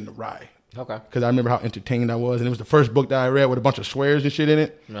Catcher in the Rye. Okay. Because I remember how entertained I was, and it was the first book that I read with a bunch of swears and shit in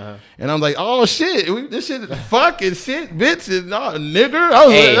it. And I'm like, oh shit, this shit is fucking shit, bitch, and nigger. I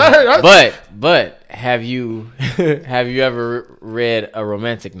was Hey, but have you ever read a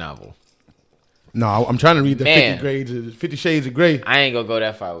romantic novel? No, I'm trying to read the Man. 50 Shades of Grey. I ain't gonna go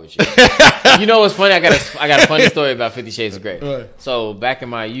that far with you. You know what's funny? I got a funny story about 50 Shades of Grey. Right. So back in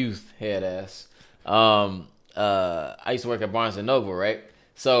my youth, head ass, I used to work at Barnes and Noble, right?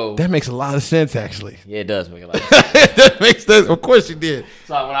 So That makes a lot of sense, actually. yeah, it does make a lot of sense. That makes sense. Of course you did.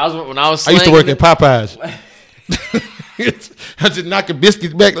 So when I was I used to work slanging at Popeyes. I was just knocking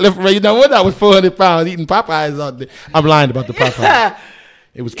biscuits back left and right. You know what? I was 400 pounds eating Popeyes all day. I'm lying about the Popeyes.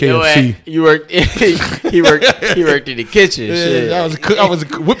 It was You know KFC. what? You worked. He worked in the kitchen. Shit. Yeah, I was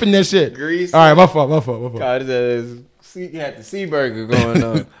whipping that shit. Grease. All right, my fault. God, you had the sea burger going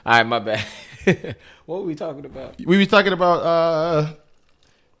on. All right, my bad. What were we talking about? We was talking about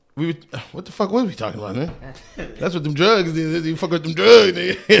what the fuck was we talking about, man? That's what them drugs did. You fuck with them drugs,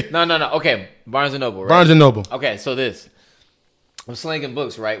 nigga. No. Okay, Barnes and Noble, right? Barnes and Noble. Okay, so I'm slinging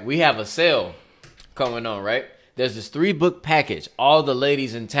books, right? We have a sale going on, right? There's this 3-book package. All the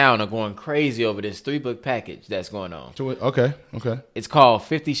ladies in town are going crazy over this 3-book package that's going on. Okay. It's called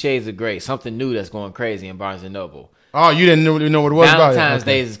 50 Shades of Grey, something new that's going crazy in Barnes and Noble. Oh, you didn't know what it was about it. Valentine's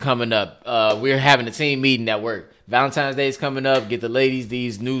Okay. Day is coming up. We're having a team meeting at work. Valentine's Day is coming up. Get the ladies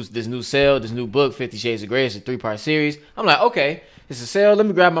this new sale, this new book, 50 Shades of Grey. It's a 3-part series. I'm like, okay, it's a sale. Let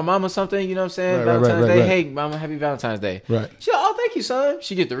me grab my mama something. You know what I'm saying? Right, Valentine's Day. right. Hey, mama, happy Valentine's Day. Right. She like, oh, thank you, son.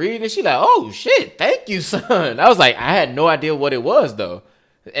 She get to read and she like, oh, shit, thank you, son. I was like, I had no idea what it was, though.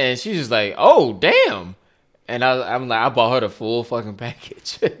 And she's just like, oh, damn. And I'm like, I bought her the full fucking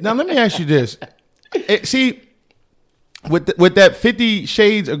package. Now, let me ask you this. See, with that 50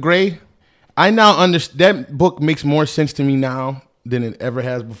 Shades of Grey, I now understand that book makes more sense to me now than it ever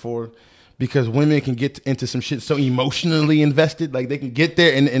has before, because women can get into some shit so emotionally invested, like they can get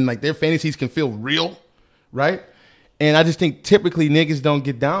there and like their fantasies can feel real, right? And I just think typically niggas don't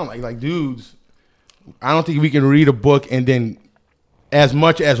get down like dudes. I don't think we can read a book and then as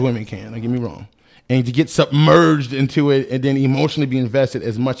much as women can. Don't get me wrong. And to get submerged into it and then emotionally be invested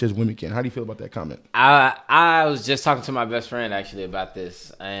as much as women can. How do you feel about that comment? I was just talking to my best friend actually about this,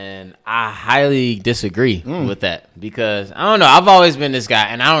 and I highly disagree with that because I don't know. I've always been this guy,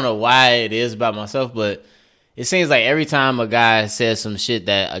 and I don't know why it is about myself, but it seems like every time a guy says some shit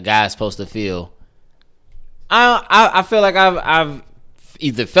that a guy is supposed to feel, I feel like I've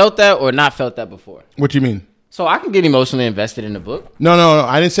either felt that or not felt that before. What you mean? So I can get emotionally invested in a book. No.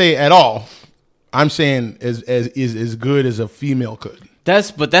 I didn't say at all. I'm saying as good as a female could.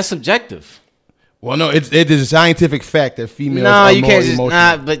 That's subjective. Well, no, it is a scientific fact that females No, are you more can't just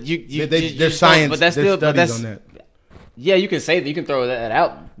emotional. but you There's science. but that's there's still studies on that. Yeah, you can say that, you can throw that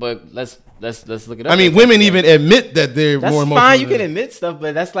out, but let's Let's look it up. I mean, women even admit that they're That's more emotional. fine. You can admit stuff,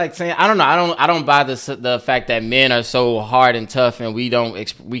 but that's like saying I don't know. I don't buy the fact that men are so hard and tough and we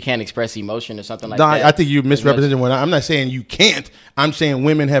can't express emotion or something like that. I think you misrepresented when I'm not saying you can't. I'm saying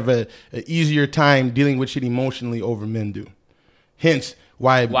women have a easier time dealing with shit emotionally over men do. Hence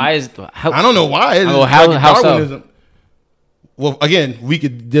why I don't know why. How so? Well, again, we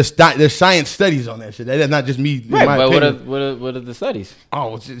could just there's science studies on that shit. That's not just me. Right, my but opinion. what are the studies?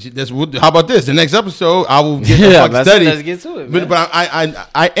 Oh, how about this? The next episode, I will get the fucking study. Let's get to it, man. But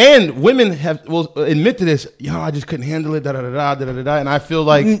I and women will admit to this. I just couldn't handle it. And I feel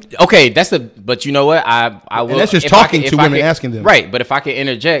like okay, but you know what? I will. And that's just talking to women, asking them. Right, but if I can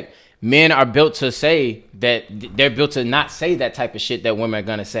interject, men are built to say that they're built to not say that type of shit that women are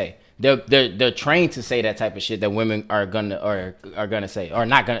gonna say. They're trained to say that type of shit that women are gonna say or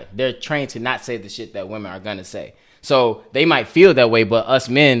not gonna. They're trained to not say the shit that women are gonna say. So they might feel that way, but us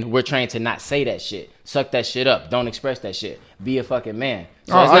men, we're trained to not say that shit. Suck that shit up. Don't express that shit. Be a fucking man.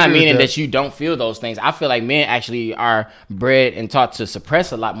 So it's not meaning that you don't feel those things. I feel like men actually are bred and taught to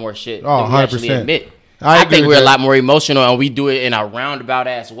suppress a lot more shit than we actually admit. I think we're a lot more emotional, and we do it in a roundabout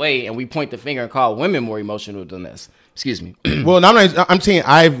ass way, and we point the finger and call women more emotional than us. Excuse me. Well, I'm saying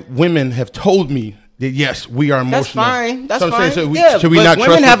women have told me that yes, we are emotional. That's fine. So should we not trust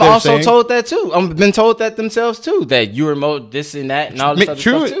women have also saying? told that too. Been told that themselves too. That you emote this and that and all this other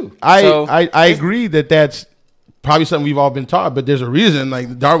stuff too. I agree that that's probably something we've all been taught, but there's a reason.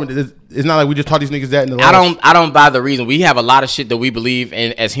 Like Darwin, it's not like we just taught these niggas that in the last. I don't buy the reason. We have a lot of shit that we believe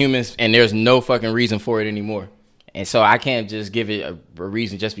in as humans, and there's no fucking reason for it anymore. And so I can't just give it a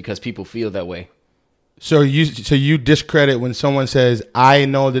reason just because people feel that way. So you discredit when someone says, "I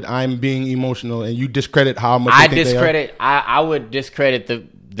know that I'm being emotional," and you discredit how much I discredit. I would discredit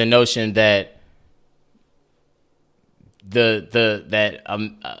the notion that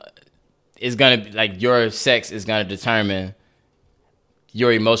is gonna be like your sex is gonna determine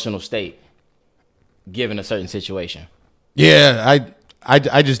your emotional state given a certain situation. Yeah, I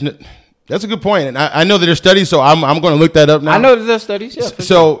just that's a good point, and I know that there's studies, so I'm going to look that up now. I know that there's studies. Yeah,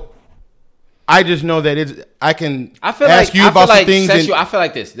 so. I just know that I feel ask you about some things. I feel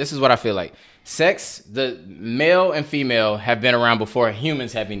like this. This is what I feel like. Sex, the male and female have been around before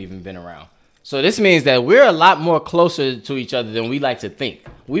humans haven't even been around. So this means that we're a lot more closer to each other than we like to think.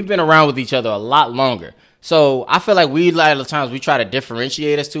 We've been around with each other a lot longer. So I feel like a lot of times we try to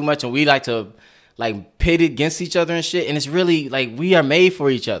differentiate us too much, and we like to like pit against each other and shit. And it's really like we are made for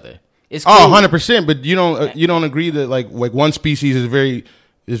each other. It's cool. 100%. But you don't agree that like one species is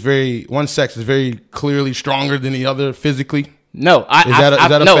one sex is very clearly stronger than the other physically? No, is that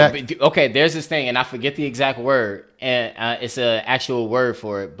a fact? Okay, there's this thing, and I forget the exact word, and it's an actual word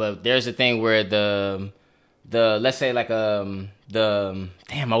for it. But there's a thing where the let's say like damn,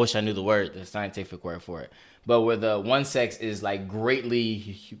 I wish I knew the scientific word for it. But where the one sex is like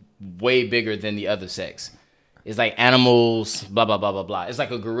greatly way bigger than the other sex. It's like animals, blah blah blah blah blah. It's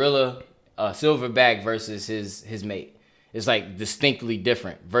like a gorilla, a silverback versus his mate. It's like distinctly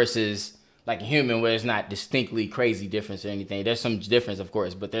different versus like a human where it's not distinctly crazy difference or anything. There's some difference, of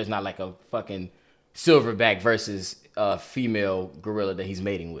course, but there's not like a fucking silverback versus a female gorilla that he's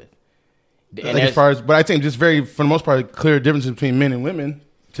mating with. And like but I think just for the most part, clear differences between men and women.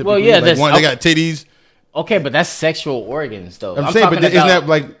 Typically. Well, yeah, like they got titties. Okay, but that's sexual organs, though. I'm saying, but isn't that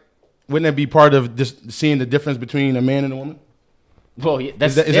like, wouldn't that be part of just seeing the difference between a man and a woman? Well, yeah,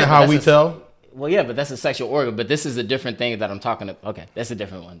 is that how we tell? Well, yeah, but that's a sexual organ. But this is a different thing that I'm talking about. Okay, that's a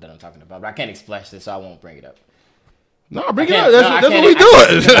different one that I'm talking about. But I can't explain this, so I won't bring it up. No, bring it up. That's what we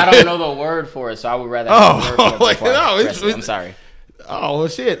doing. I don't know the word for it, so I would rather have the word for it. I'm sorry. Oh,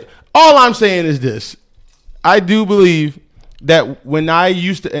 shit. All I'm saying is this. I do believe that when I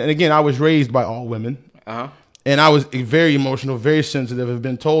used to, and again, I was raised by all women. Uh-huh. And I was very emotional, very sensitive. I've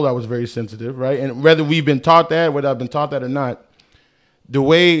been told I was very sensitive, right? And whether we've been taught that, whether I've been taught that or not, the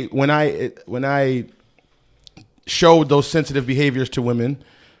way when I showed those sensitive behaviors to women,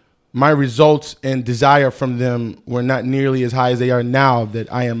 my results and desire from them were not nearly as high as they are now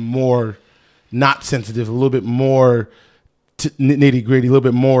that I am more not sensitive, a little bit more nitty gritty, a little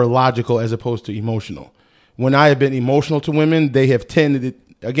bit more logical as opposed to emotional. When I have been emotional to women, they have tended,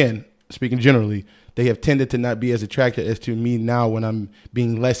 again, speaking generally, they have tended to not be as attracted as to me now when I'm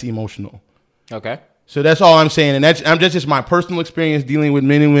being less emotional. Okay. So that's all I'm saying, and that's just my personal experience dealing with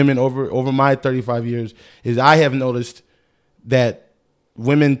men and women over my 35 years. Is I have noticed that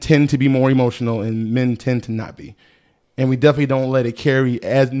women tend to be more emotional and men tend to not be, and we definitely don't let it carry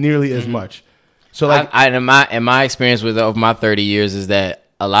as nearly as much. So like, in my experience with over my 30 years is that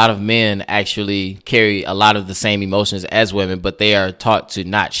a lot of men actually carry a lot of the same emotions as women, but they are taught to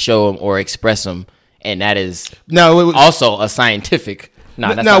not show them or express them, and that is also a scientific.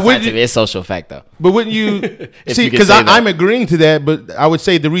 No, that's not scientific. It's social fact, though. But wouldn't you see? Because I'm agreeing to that, but I would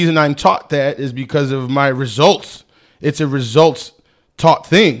say the reason I'm taught that is because of my results. It's a results taught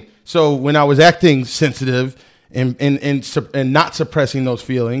thing. So when I was acting sensitive and not suppressing those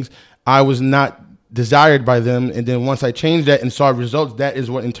feelings, I was not desired by them. And then once I changed that and saw results, that is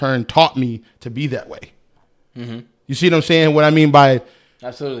what in turn taught me to be that way. Mm-hmm. You see what I'm saying? What I mean by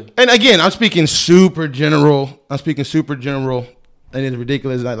absolutely. And again, I'm speaking super general. And it's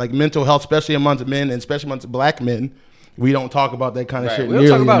ridiculous. Like mental health, especially amongst men and especially amongst black men, we don't talk about that kind of shit. We don't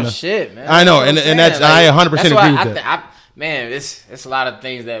talk about shit, man. I know, and that's like, I 100% agree with that. Man, it's a lot of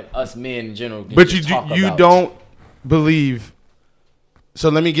things that us men in general. But you don't believe. So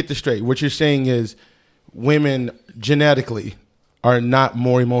let me get this straight. What you're saying is women genetically are not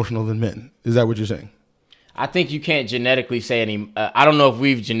more emotional than men. Is that what you're saying? I think you can't genetically say any. I don't know if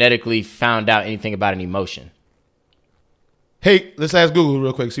we've genetically found out anything about an emotion. Hey, let's ask Google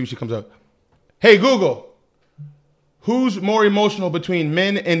real quick, see what she comes up. Hey, Google, who's more emotional between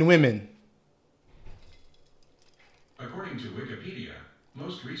men and women? According to Wikipedia,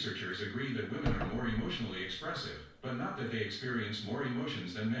 most researchers agree that women are more emotionally expressive, but not that they experience more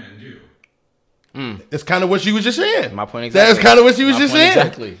emotions than men do. That's kind of what she was just saying. My point exactly. That's kind of what she was just saying.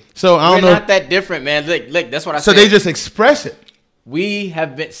 Exactly. So I don't know. We're not that different, man. Look, that's what I said. So they just express it. We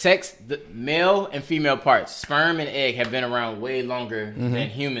have been the male and female parts, sperm and egg, have been around way longer than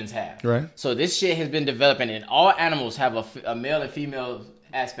humans have. Right. So this shit has been developing, and all animals have a male and female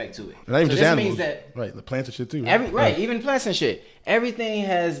aspect to it. And not even so just this animals. Means that right, the plants and shit too. Right, even plants and shit. Everything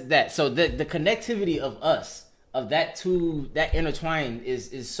has that. So the connectivity of us, of that two, that intertwine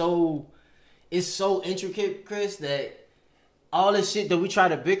is so intricate, Chris, that all this shit that we try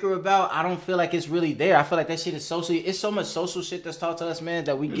to bicker about, I don't feel like it's really there. I feel like that shit is it's so much social shit that's taught to us, man,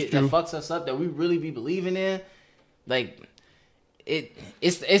 that that fucks us up, that we really be believing in. Like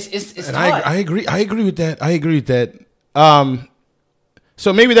it's and I agree with that.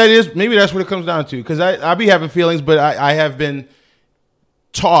 So maybe that's what it comes down to, because I be having feelings, but I have been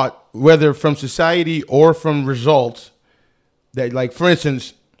taught, whether from society or from results, that, like, for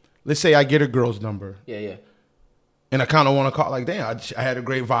instance, let's say I get a girl's number. Yeah. And I kind of want to call, like, damn, I had a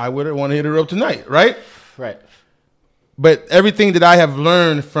great vibe with her. I want to hit her up tonight, right? Right. But everything that I have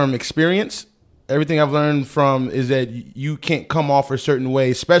learned from experience, everything I've learned from is that you can't come off a certain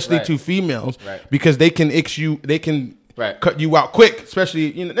way, especially to females, because they can cut you out quick.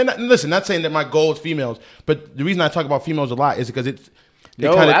 Especially, listen, not saying that my goal is females, but the reason I talk about females a lot is because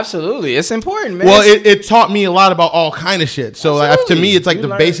absolutely, it's important, man. Well, it taught me a lot about all kind of shit. So to me, it's like the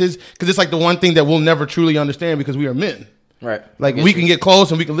basis, because it's like the one thing that we'll never truly understand because we are men. Right. Like, we can get close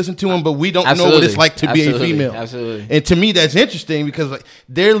and we can listen to them, but we don't know what it's like to be a female. Absolutely. And to me, that's interesting because, like,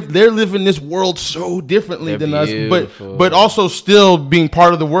 they're living this world so differently than us, but also still being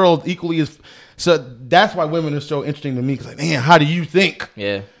part of the world equally as. So that's why women are so interesting to me. Because, like, man, how do you think?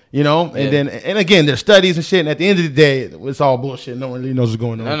 Yeah. You know, and again, there's studies and shit, and at the end of the day, it's all bullshit. No one really knows what's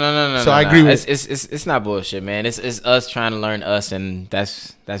going on. No. So I agree with it's not bullshit, man. It's us trying to learn us, and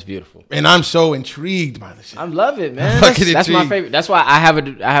that's beautiful. And I'm so intrigued by this shit. I love it, man. That's my favorite. That's why I have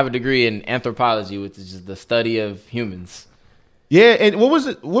a degree in anthropology, which is the study of humans. Yeah, and what was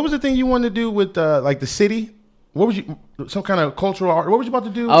the thing you wanted to do with like the city? What was you, some kind of cultural art? What was you about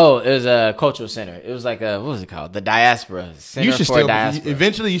to do? Oh, it was a cultural center. It was like what was it called? The Diaspora Center for Diaspora.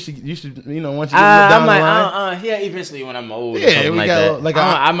 Eventually, you should once you get down the line. Yeah, eventually when I'm old, yeah, or like that.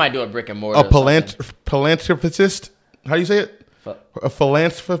 I might do a brick and mortar. A philanthropist. How do you say it? A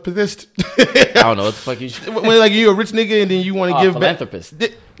philanthropist. I don't know what the fuck you. When, like, you a rich nigga and then you want to give philanthropist.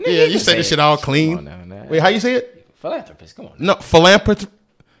 back. Yeah, you say this shit all clean. Wait, how you say it? Philanthropist. Come on. No, philanthropist.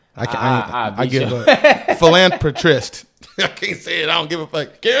 I give a philanthropist. I can't say it. I don't give a fuck.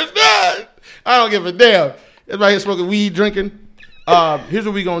 I don't give a damn. Everybody here smoking weed, drinking. Here's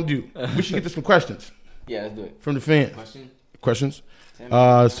what we gonna do. We should get to some questions. Yeah, let's do it. From the fans. Questions.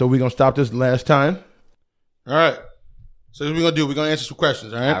 So we're gonna stop this last time. All right. So what we're gonna do? We're gonna answer some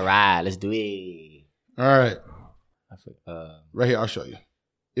questions. All right. All right. Let's do it. All right. Right here, I'll show you.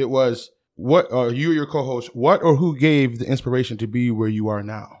 It was what? You or your co-host? What or who gave the inspiration to be where you are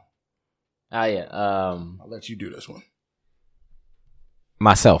now? Oh yeah. I'll let you do this one.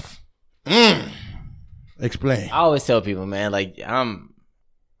 Myself. Explain. I always tell people, man, like I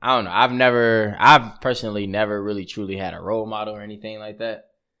don't know. I've personally never really truly had a role model or anything like that.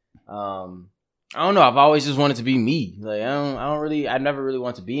 I don't know. I've always just wanted to be me. Like I never really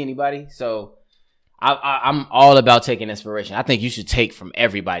want to be anybody. So I'm all about taking inspiration. I think you should take from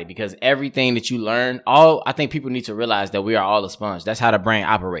everybody because everything that you learn, I think people need to realize that we are all a sponge. That's how the brain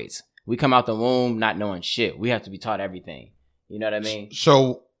operates. We come out the womb not knowing shit. We have to be taught everything. You know what I mean?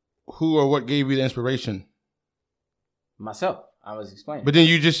 So who or what gave you the inspiration? Myself. I was explaining. But then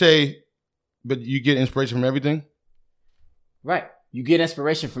you just say, but you get inspiration from everything? Right. You get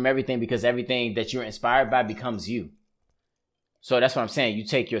inspiration from everything because everything that you're inspired by becomes you. So that's what I'm saying. You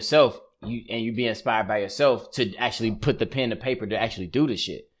take yourself and you be inspired by yourself to actually put the pen to paper to actually do the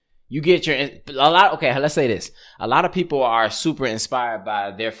shit. You get okay, let's say this. A lot of people are super inspired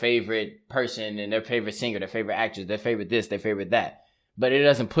by their favorite person and their favorite singer, their favorite actress, their favorite this, their favorite that. But it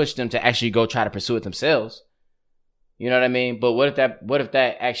doesn't push them to actually go try to pursue it themselves. You know what I mean? But what if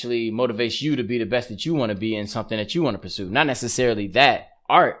that actually motivates you to be the best that you want to be in something that you want to pursue? Not necessarily that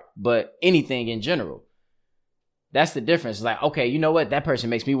art, but anything in general. That's the difference. Like, okay, you know what? That person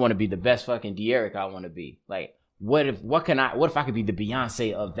makes me want to be the best fucking De'Eric I want to be. Like, what if I could be the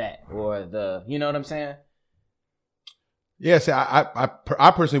Beyonce of that or the, you know what I'm saying? Yes, I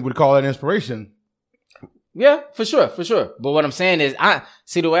personally would call that inspiration. Yeah, for sure. But what I'm saying is,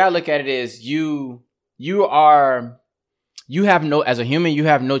 the way I look at it is as a human, you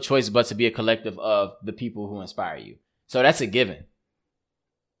have no choice but to be a collective of the people who inspire you. So that's a given.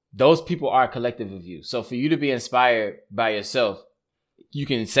 Those people are a collective of you. So for you to be inspired by yourself, you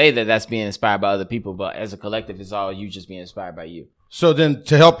can say that that's being inspired by other people, but as a collective, it's all you just being inspired by you. So then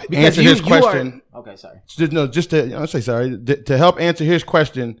to help answer his question. Okay, sorry. No, just to, I'll say sorry. To help answer his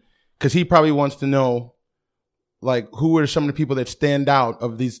question, because he probably wants to know, like, who are some of the people that stand out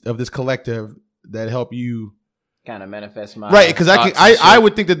of this collective that help you kind of manifest my right? Because I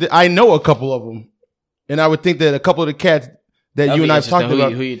would think that I know a couple of them, and I would think that a couple of the cats that you and I've talked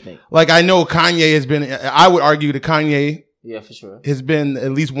about. Who you think? Like, I know Kanye has been. I would argue that Kanye, yeah, for sure, has been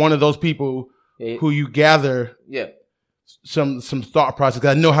at least one of those people who you gather, some thought process.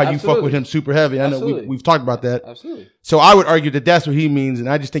 I know how you fuck with him super heavy. I know we've talked about that. Absolutely. So I would argue that that's what he means, and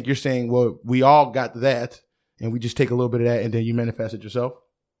I just think you're saying, well, we all got that, and we just take a little bit of that, and then you manifest it yourself.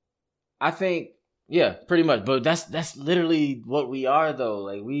 I think. Yeah, pretty much. But that's literally what we are, though.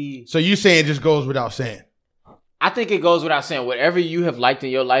 Like, So you saying it just goes without saying? I think it goes without saying. Whatever you have liked in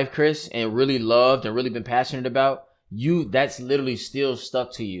your life, Chris, and really loved and really been passionate about, that's literally still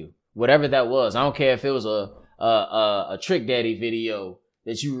stuck to you. Whatever that was. I don't care if it was a Trick Daddy video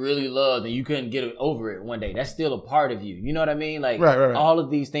that you really loved and you couldn't get over it one day. That's still a part of you. You know what I mean? Like, right. All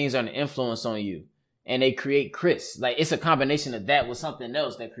of these things are an influence on you. And they create Chris. Like, it's a combination of that with something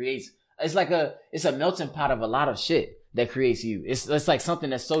else that creates... It's a melting pot of a lot of shit that creates you. It's like something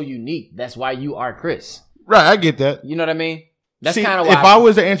that's so unique. That's why you are Chris. Right, I get that. You know what I mean? That's kind of why. If I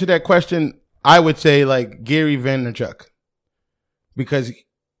was to answer that question, I would say like Gary Vaynerchuk, because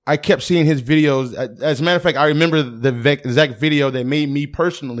I kept seeing his videos. As a matter of fact, I remember the exact video that made me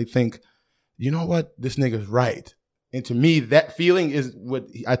personally think, you know what, this nigga's right. And to me, that feeling is what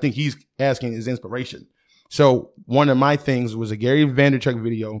I think he's asking is inspiration. So one of my things was a Gary Vaynerchuk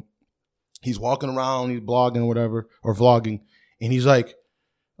video. He's walking around, he's blogging or whatever, or vlogging, and he's like,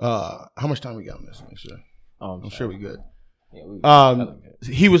 how much time we got on this? Make sure. I'm sure we good. Yeah,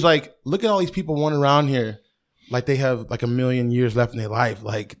 he was like, look at all these people running around here like they have like 1 million years left in their life.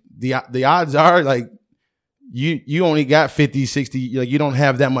 Like the odds are like you only got 50, 60, like you don't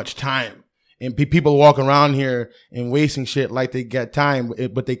have that much time. And people walk around here and wasting shit like they got time,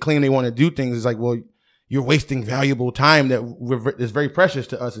 but they claim they want to do things. It's like, well, you're wasting valuable time that is very precious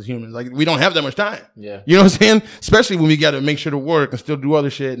to us as humans. Like, we don't have that much time. Yeah. You know what I'm saying? Especially when we got to make sure to work and still do other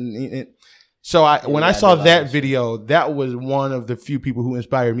shit. So when I saw that video, that was one of the few people who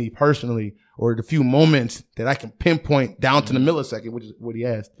inspired me personally, or the few moments that I can pinpoint down to the millisecond, which is what he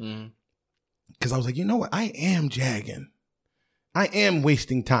asked. Because I was like, you know what? I am jagging. I am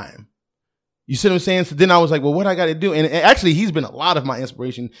wasting time. You see what I'm saying? So then I was like, well, what I got to do? And actually, he's been a lot of my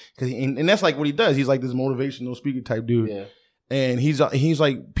inspiration, and that's like what he does. He's like this motivational speaker type dude. Yeah. And he's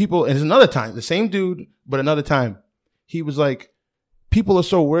like, people, and it's another time, the same dude, but another time, he was like, people are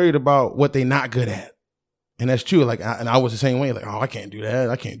so worried about what they're not good at. And that's true. Like, and I was the same way. Like, oh, I can't do that.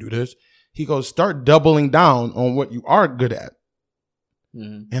 I can't do this. He goes, start doubling down on what you are good at.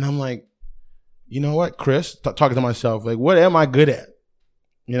 Mm-hmm. And I'm like, you know what, Chris? Talking to myself, like, what am I good at?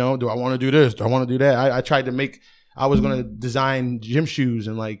 You know, do I want to do this? Do I want to do that? I tried to I was going to design gym shoes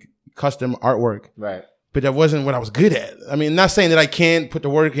and like custom artwork. Right. But that wasn't what I was good at. I mean, not saying that I can't put the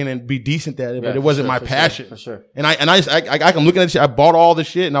work in and be decent at it, but it wasn't my passion. For sure. And I'm looking at shit. I bought all the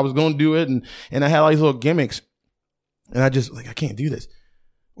shit and I was going to do it. And I had all these little gimmicks. And I just like, I can't do this.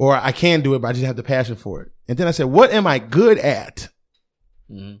 Or I can do it, but I just have the passion for it. And then I said, what am I good at?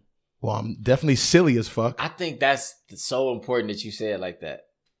 Mm-hmm. Well, I'm definitely silly as fuck. I think that's so important that you say it like that.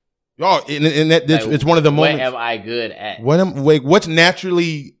 Oh, and that like, it's one of the moments. What am I good at? What's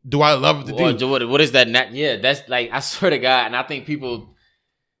naturally do I love to do? What is that? Yeah, that's like, I swear to God, and I think people.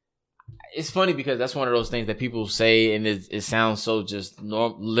 It's funny because that's one of those things that people say, and it sounds so just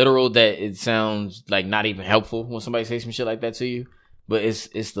literal that it sounds like not even helpful when somebody says some shit like that to you. But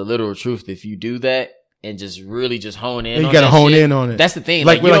it's the literal truth. If you do that and just really just hone in, you gotta hone in on it. That's the thing.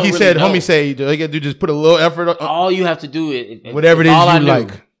 Like he really said, homie say, all you gotta do just put a little effort on. All you have to do is whatever it is you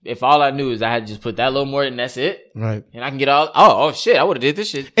like. If all I knew is I had to just put that little more, and that's it. Right. And I can get oh shit, I would have did this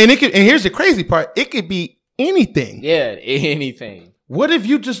shit. And here's the crazy part. It could be anything. Yeah, anything. What if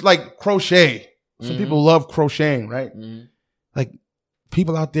you just like crochet? Some people love crocheting, right? Mm-hmm. Like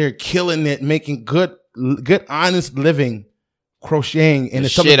people out there killing it, making good, honest living crocheting, and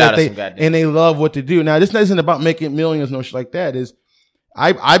it's something that they love what to do. Now, this isn't about making millions, no shit like that.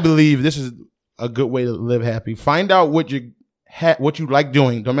 I believe this is a good way to live happy. Find out what you like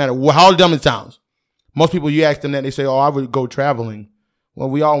doing, no matter how dumb it sounds. Most people, you ask them that, they say, "Oh, I would go traveling." Well,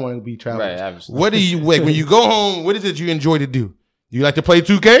 we all want to be traveling. Right, what do you like when you go home? What is it you enjoy to do? Do you like to play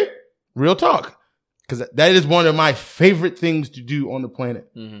 2K? Real talk. Because that is one of my favorite things to do on the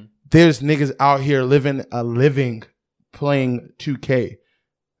planet. Mm-hmm. There's niggas out here living playing 2K.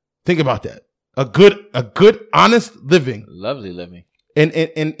 Think about that. A good, honest living. Lovely living. And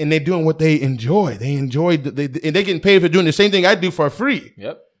they're doing what they enjoy. They enjoy, and they're getting paid for doing the same thing I do for free.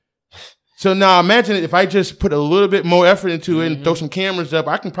 Yep. So now imagine if I just put a little bit more effort into it and throw some cameras up,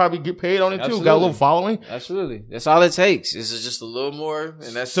 I can probably get paid on it too. Got a little following. Absolutely. That's all it takes. This is just a little more.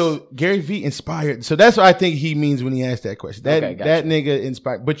 And that's so Gary Vee inspired. So that's what I think he means when he asked that question. That nigga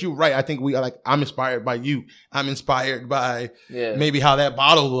inspired. But you're right. I think we are like, I'm inspired by you. I'm inspired by maybe how that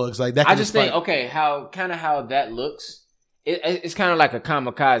bottle looks. Like that. I just think, how that looks. It's kind of like a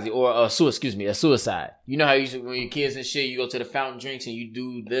kamikaze or a suicide. You know how when you're kids and shit, you go to the fountain drinks and you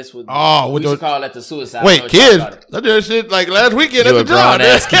do this with. Oh, we used to call that the suicide. Wait, kids, I did that shit like last weekend at the job.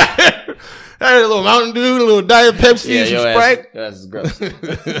 I had a little Mountain Dew, a little Diet Pepsi, some Sprite. That's gross.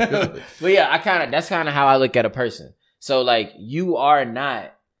 But yeah, that's kind of how I look at a person. So like, you are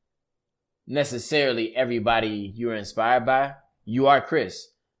not necessarily everybody you're inspired by. You are Chris.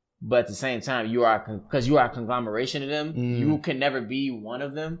 But at the same time, because you are a conglomeration of them, you can never be one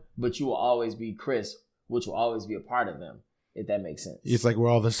of them, but you will always be Chris, which will always be a part of them, if that makes sense. It's like we're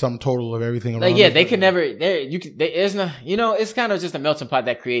all the sum total of everything around. Like, yeah, they can never, it's not, it's kind of just a melting pot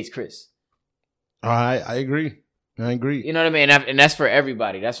that creates Chris. I agree. You know what I mean? And that's for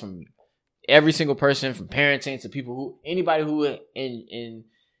everybody. That's from every single person, from parenting to people anybody who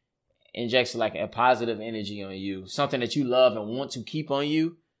injects like a positive energy on you, something that you love and want to keep on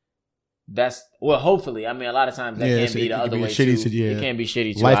you. Hopefully. I mean, a lot of times that can be the other way too. It can be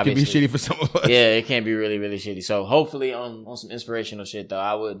shitty too. Life can be shitty for some of us. Yeah, it can be really, really shitty. So hopefully on some inspirational shit though,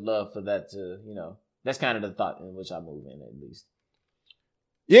 I would love for that to, that's kind of the thought in which I move in at least.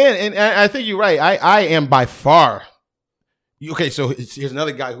 Yeah, and I think you're right. I am by far. Okay, so here's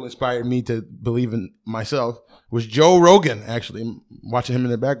another guy who inspired me to believe in myself was Joe Rogan, actually. I'm watching him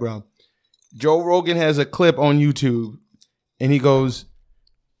in the background. Joe Rogan has a clip on YouTube and he goes,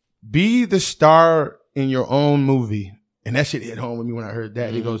 be the star in your own movie. And that shit hit home with me when I heard that.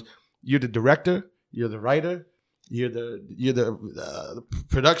 Mm-hmm. He goes, you're the director, you're the writer, you're the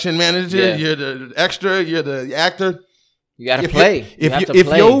production manager, you're the extra, you're the actor. You gotta play.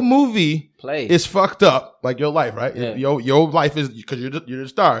 If your movie is fucked up, like your life, right? Yeah. If your life is, because you're the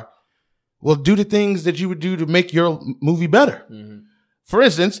star, well, do the things that you would do to make your movie better. Mm-hmm. For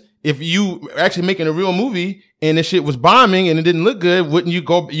instance, if you were actually making a real movie and the shit was bombing and it didn't look good, would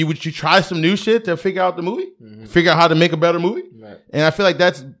you try some new shit to figure out the movie? Mm-hmm. Figure out how to make a better movie? Right. And I feel like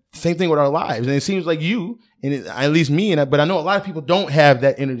that's the same thing with our lives. And it seems like you, and at least me, but I know a lot of people don't have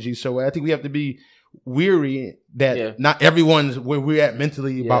that energy. So I think we have to be weary that not everyone's where we're at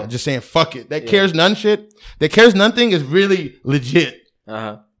mentally about just saying, fuck it. That cares none shit. That cares none thing is really legit.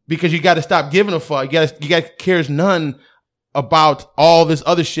 Uh-huh. Because you got to stop giving a fuck. You got cares none about all this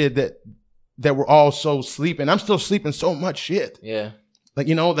other shit that we're all so sleeping. I'm still sleeping so much shit. Yeah. Like,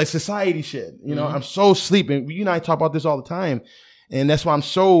 like society shit. I'm so sleeping. You and I talk about this all the time. And that's why I'm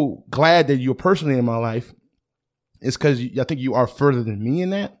so glad that you're personally in my life. It's because I think you are further than me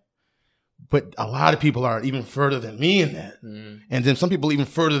in that. But a lot of people are even further than me in that. Mm-hmm. And then some people even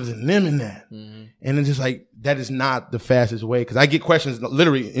further than them in that. Mm-hmm. And it's just like, that is not the fastest way. Because I get questions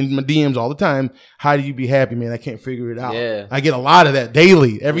literally in my DMs all the time. How do you be happy, man? I can't figure it out. Yeah. I get a lot of that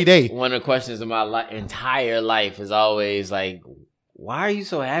daily, every day. One of the questions of my entire life is always like, why are you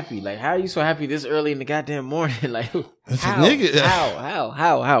so happy? Like, how are you so happy this early in the goddamn morning? Like, how?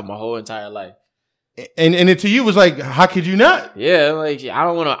 How? My whole entire life. And it to you was like, how could you not? Yeah, like I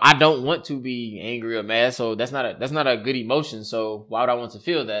don't want to be angry or mad. So that's not a good emotion. So why would I want to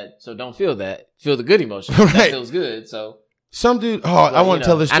feel that? So don't feel that. Feel the good emotion. Right. That feels good. So some dude. Oh, I want to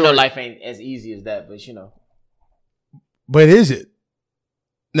tell this story. I know life ain't as easy as that, but But is it?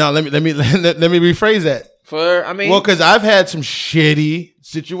 Now let me rephrase that. Well, because I've had some shitty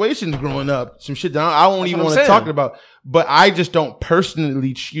situations growing up, some shit that I won't even want to talk about. But I just don't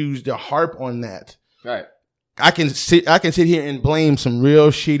personally choose to harp on that. Right. I can sit here and blame some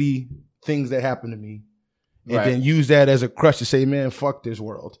real shitty things that happened to me, and then use that as a crutch to say, "Man, fuck this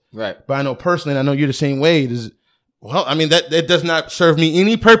world." Right. But I know personally, and I know you're the same way. That does not serve me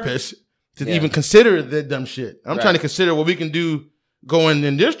any purpose to even consider that dumb shit. I'm trying to consider what we can do going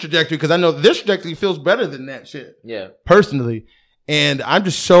in this trajectory, because I know this trajectory feels better than that shit. Yeah. Personally. And I'm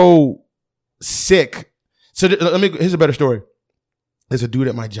just so sick. So here's a better story. There's a dude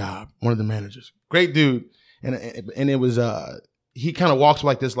at my job, one of the managers. Great dude. And it was, he kind of walks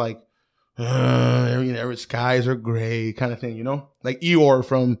like this, like, every skies are gray kind of thing, you know? Like Eeyore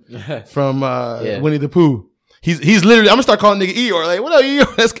from Winnie the Pooh. He's literally, I'm gonna start calling nigga Eeyore. Like, what up,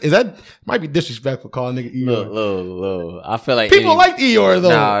 Eeyore? That might be disrespectful calling nigga Eeyore. Look. I feel like people like Eeyore though.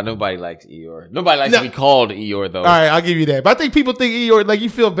 Nah, nobody likes Eeyore. Nobody likes to be called Eeyore though. All right, I'll give you that. But I think people think Eeyore, like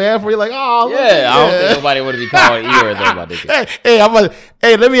you feel bad for you, like, oh, yeah. I don't think nobody want to be called Eeyore though.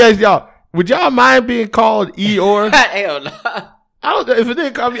 Hey, let me ask y'all. Would y'all mind being called Eeyore? Hell no. I don't know. If it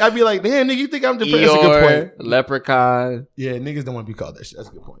didn't call me, I'd be like, man, nigga, you think I'm depressed? That's a good point. Leprechaun. Yeah, niggas don't want to be called that shit. That's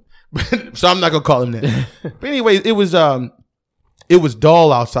a good point. So I'm not gonna call him that. But anyways, it was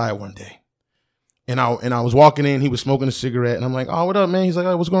dull outside one day, and I was walking in. He was smoking a cigarette, and I'm like, "Oh, what up, man?" He's like,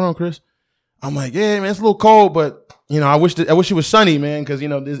 "Oh, what's going on, Chris?" I'm like, "Yeah, man, it's a little cold, but I wish it was sunny, man, because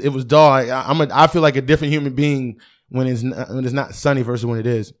it was dull. I feel like a different human being when it's not sunny versus when it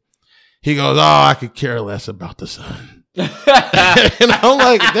is." He goes, "Oh, I could care less about the sun." And I'm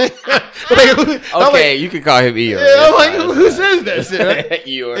like, okay, you can call him Eeyore. Yeah, I'm like, who says that shit? Right?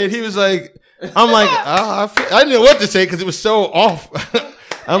 Eeyore. And he was like, I'm like, I didn't know what to say because it was so off.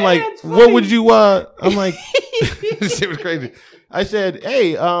 I'm like, what would you? I'm like, this shit was crazy. I said,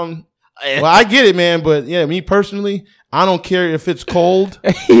 hey, well, I get it, man, but yeah, me personally, I don't care if it's cold.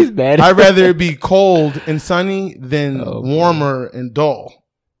 He's bad. I'd rather it be cold and sunny than warmer and dull.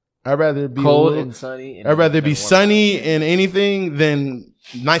 I'd rather it be cold and sunny. I'd rather it be sunny and anything than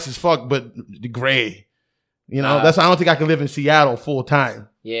nice as fuck, but gray. That's why I don't think I can live in Seattle full time.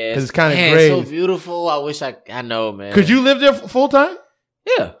 Yeah, because it's kind of gray. It's so beautiful. I wish I know, man. Could you live there full time?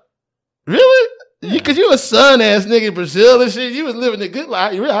 Yeah. Really? Because you a son ass nigga in Brazil and shit. You was living a good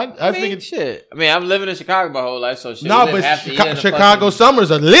life. I think shit. I mean, I've living in Chicago my whole life, so shit. No, but Chicago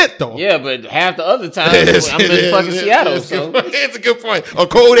summers are lit though. Yeah, but half the other time I'm in fucking Seattle. It's a good point. A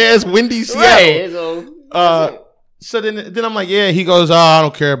cold ass, windy Seattle. Right. So then I'm like, yeah. He goes, oh, I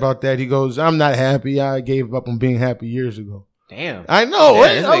don't care about that. He goes, I'm not happy. I gave up on being happy years ago. Damn. I know.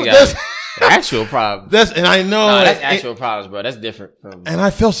 That's actual problems. And I know. No, that's actual problems, bro. That's different from. And I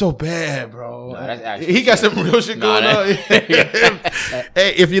feel so bad, bro. No, that's actual he got some real shit going on.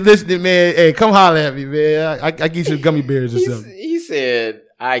 Hey, if you're listening, man, hey, come holler at me, man. I give you some gummy bears or something. He said,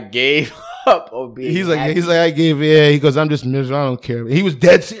 I gave up on being He's like, I gave, he goes, I'm just miserable. I don't care. He was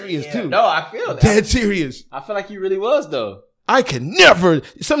dead serious, too. No, I feel that. Dead serious. I feel like he really was, though. I could never.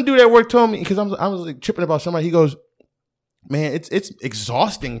 Some dude at work told me, because I was like tripping about somebody. He goes, man, it's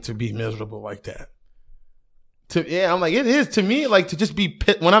exhausting to be miserable like that. I'm like, it is to me, like to just be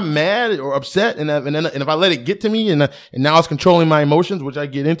when I'm mad or upset, and if I let it get to me, and now it's controlling my emotions, which I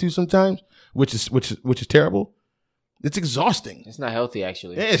get into sometimes, which is terrible. It's exhausting. It's not healthy,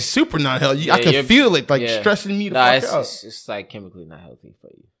 actually. Yeah, it's super not healthy. I can feel it stressing me the fuck out. It's like chemically not healthy for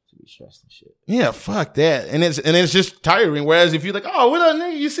you to be stressed and shit. Yeah, fuck that. And it's just tiring. Whereas if you're like, oh, what up,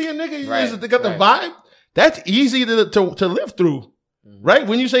 nigga? You see a nigga? They got the vibe. That's easy to live through, right?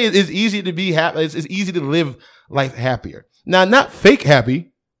 When you say it's easy to be happy, it's easy to live life happier. Now, not fake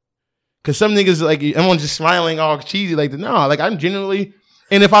happy, because some niggas like everyone's just smiling all cheesy like that. No, like I'm genuinely,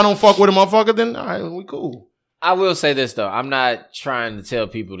 and if I don't fuck with a motherfucker, then all right, we cool. I will say this though, I'm not trying to tell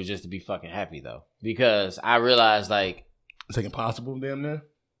people to be fucking happy though, because I realize like it's like impossible, damn near.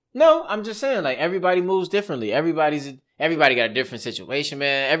 No, I'm just saying like everybody moves differently. Everybody got a different situation,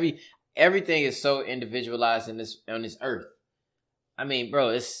 man. Everything is so individualized on this earth. I mean, bro,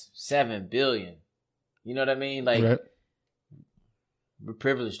 it's 7 billion. You know what I mean? Like, right. We're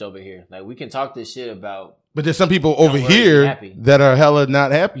privileged over here. Like, we can talk this shit about. But there's some people over here that are hella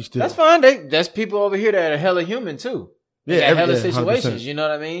not happy still. That's fine. That's people over here that are hella human too. hella situations. 100%. You know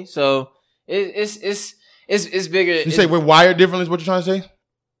what I mean? So it's bigger. You say we're wired differently is what you're trying to say?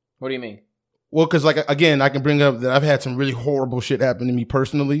 What do you mean? Well, because like again, I can bring up that I've had some really horrible shit happen to me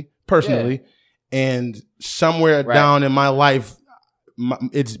personally, and somewhere down in my life,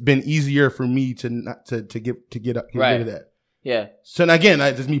 it's been easier for me to get rid of that. Yeah. So again,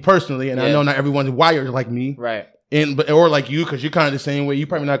 that's me personally, and I know not everyone's wired like me, right? Or like you, because you're kind of the same way. You're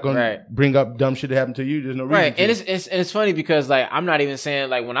probably not going to bring up dumb shit that happened to you. There's no reason. Right, and it's funny because like I'm not even saying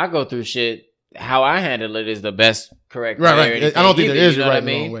like when I go through shit, how I handle it is the best correct way. Right. I don't think there is a right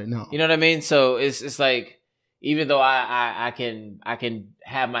way. No. You know what I mean? So it's like even though I can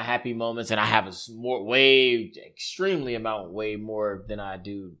have my happy moments and I have extremely amount way more than I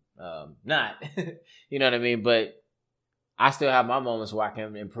do not. You know what I mean? But I still have my moments where I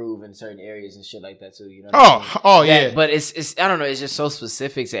can improve in certain areas and shit like that too. You know? Yeah. But it's I don't know. It's just so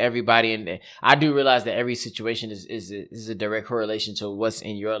specific to everybody, and I do realize that every situation is a direct correlation to what's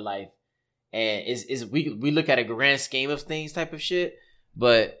in your life, and we look at a grand scheme of things type of shit,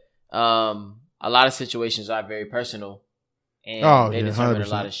 but a lot of situations are very personal, and they determine 100%. A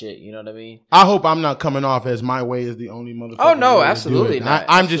lot of shit. You know what I mean? I hope I'm not coming off as my way is the only motherfucker. Oh no, absolutely not.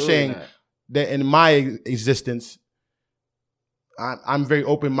 I'm just saying that in my existence, I'm very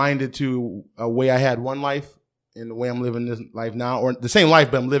open-minded to a way I had one life and the way I'm living this life now, or the same life,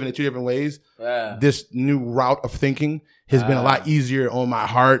 but I'm living it two different ways. Yeah. This new route of thinking has been a lot easier on my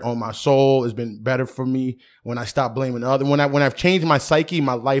heart, on my soul. It's been better for me when I stop blaming others. When I've changed my psyche,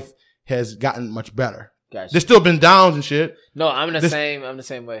 my life has gotten much better. Gotcha. There's still been downs and shit. No, I'm the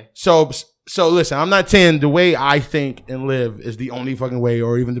same way. So listen, I'm not saying the way I think and live is the only fucking way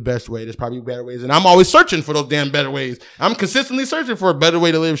or even the best way. There's probably better ways. And I'm always searching for those damn better ways. I'm consistently searching for a better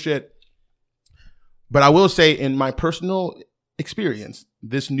way to live shit. But I will say in my personal experience,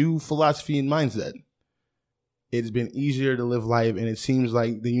 this new philosophy and mindset, it's been easier to live life. And it seems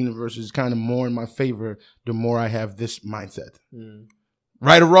like the universe is kind of more in my favor the more I have this mindset.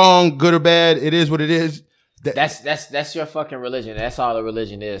 Right or wrong, good or bad, it is what it is. That's your fucking religion. That's all a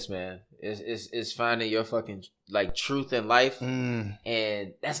religion is, man. It's finding your fucking like truth in life,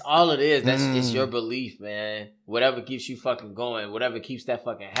 and that's all it is. It's your belief, man. Whatever keeps you fucking going, whatever keeps that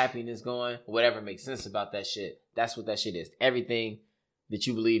fucking happiness going, whatever makes sense about that shit. That's what that shit is. Everything that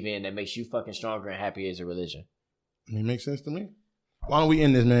you believe in that makes you fucking stronger and happier is a religion. It makes sense to me. Why don't we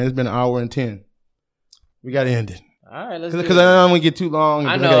end this, man? It's been 1 hour and 10. We gotta end it. All right, let's do it. Because I don't want to get too long.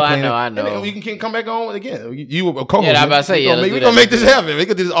 I know. And we can come back on again. You were a co-host. Yeah, I'm about to say, we're going to make this happen. We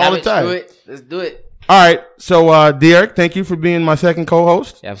could do this all the time. Let's do it. All right. So, Derek, thank you for being my second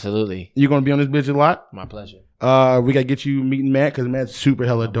co-host. Absolutely. You're going to be on this bitch a lot. My pleasure. We got to get you meeting Matt because Matt's super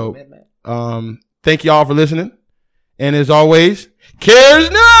hella dope. Thank y'all for listening. And as always, cares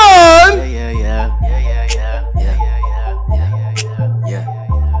none.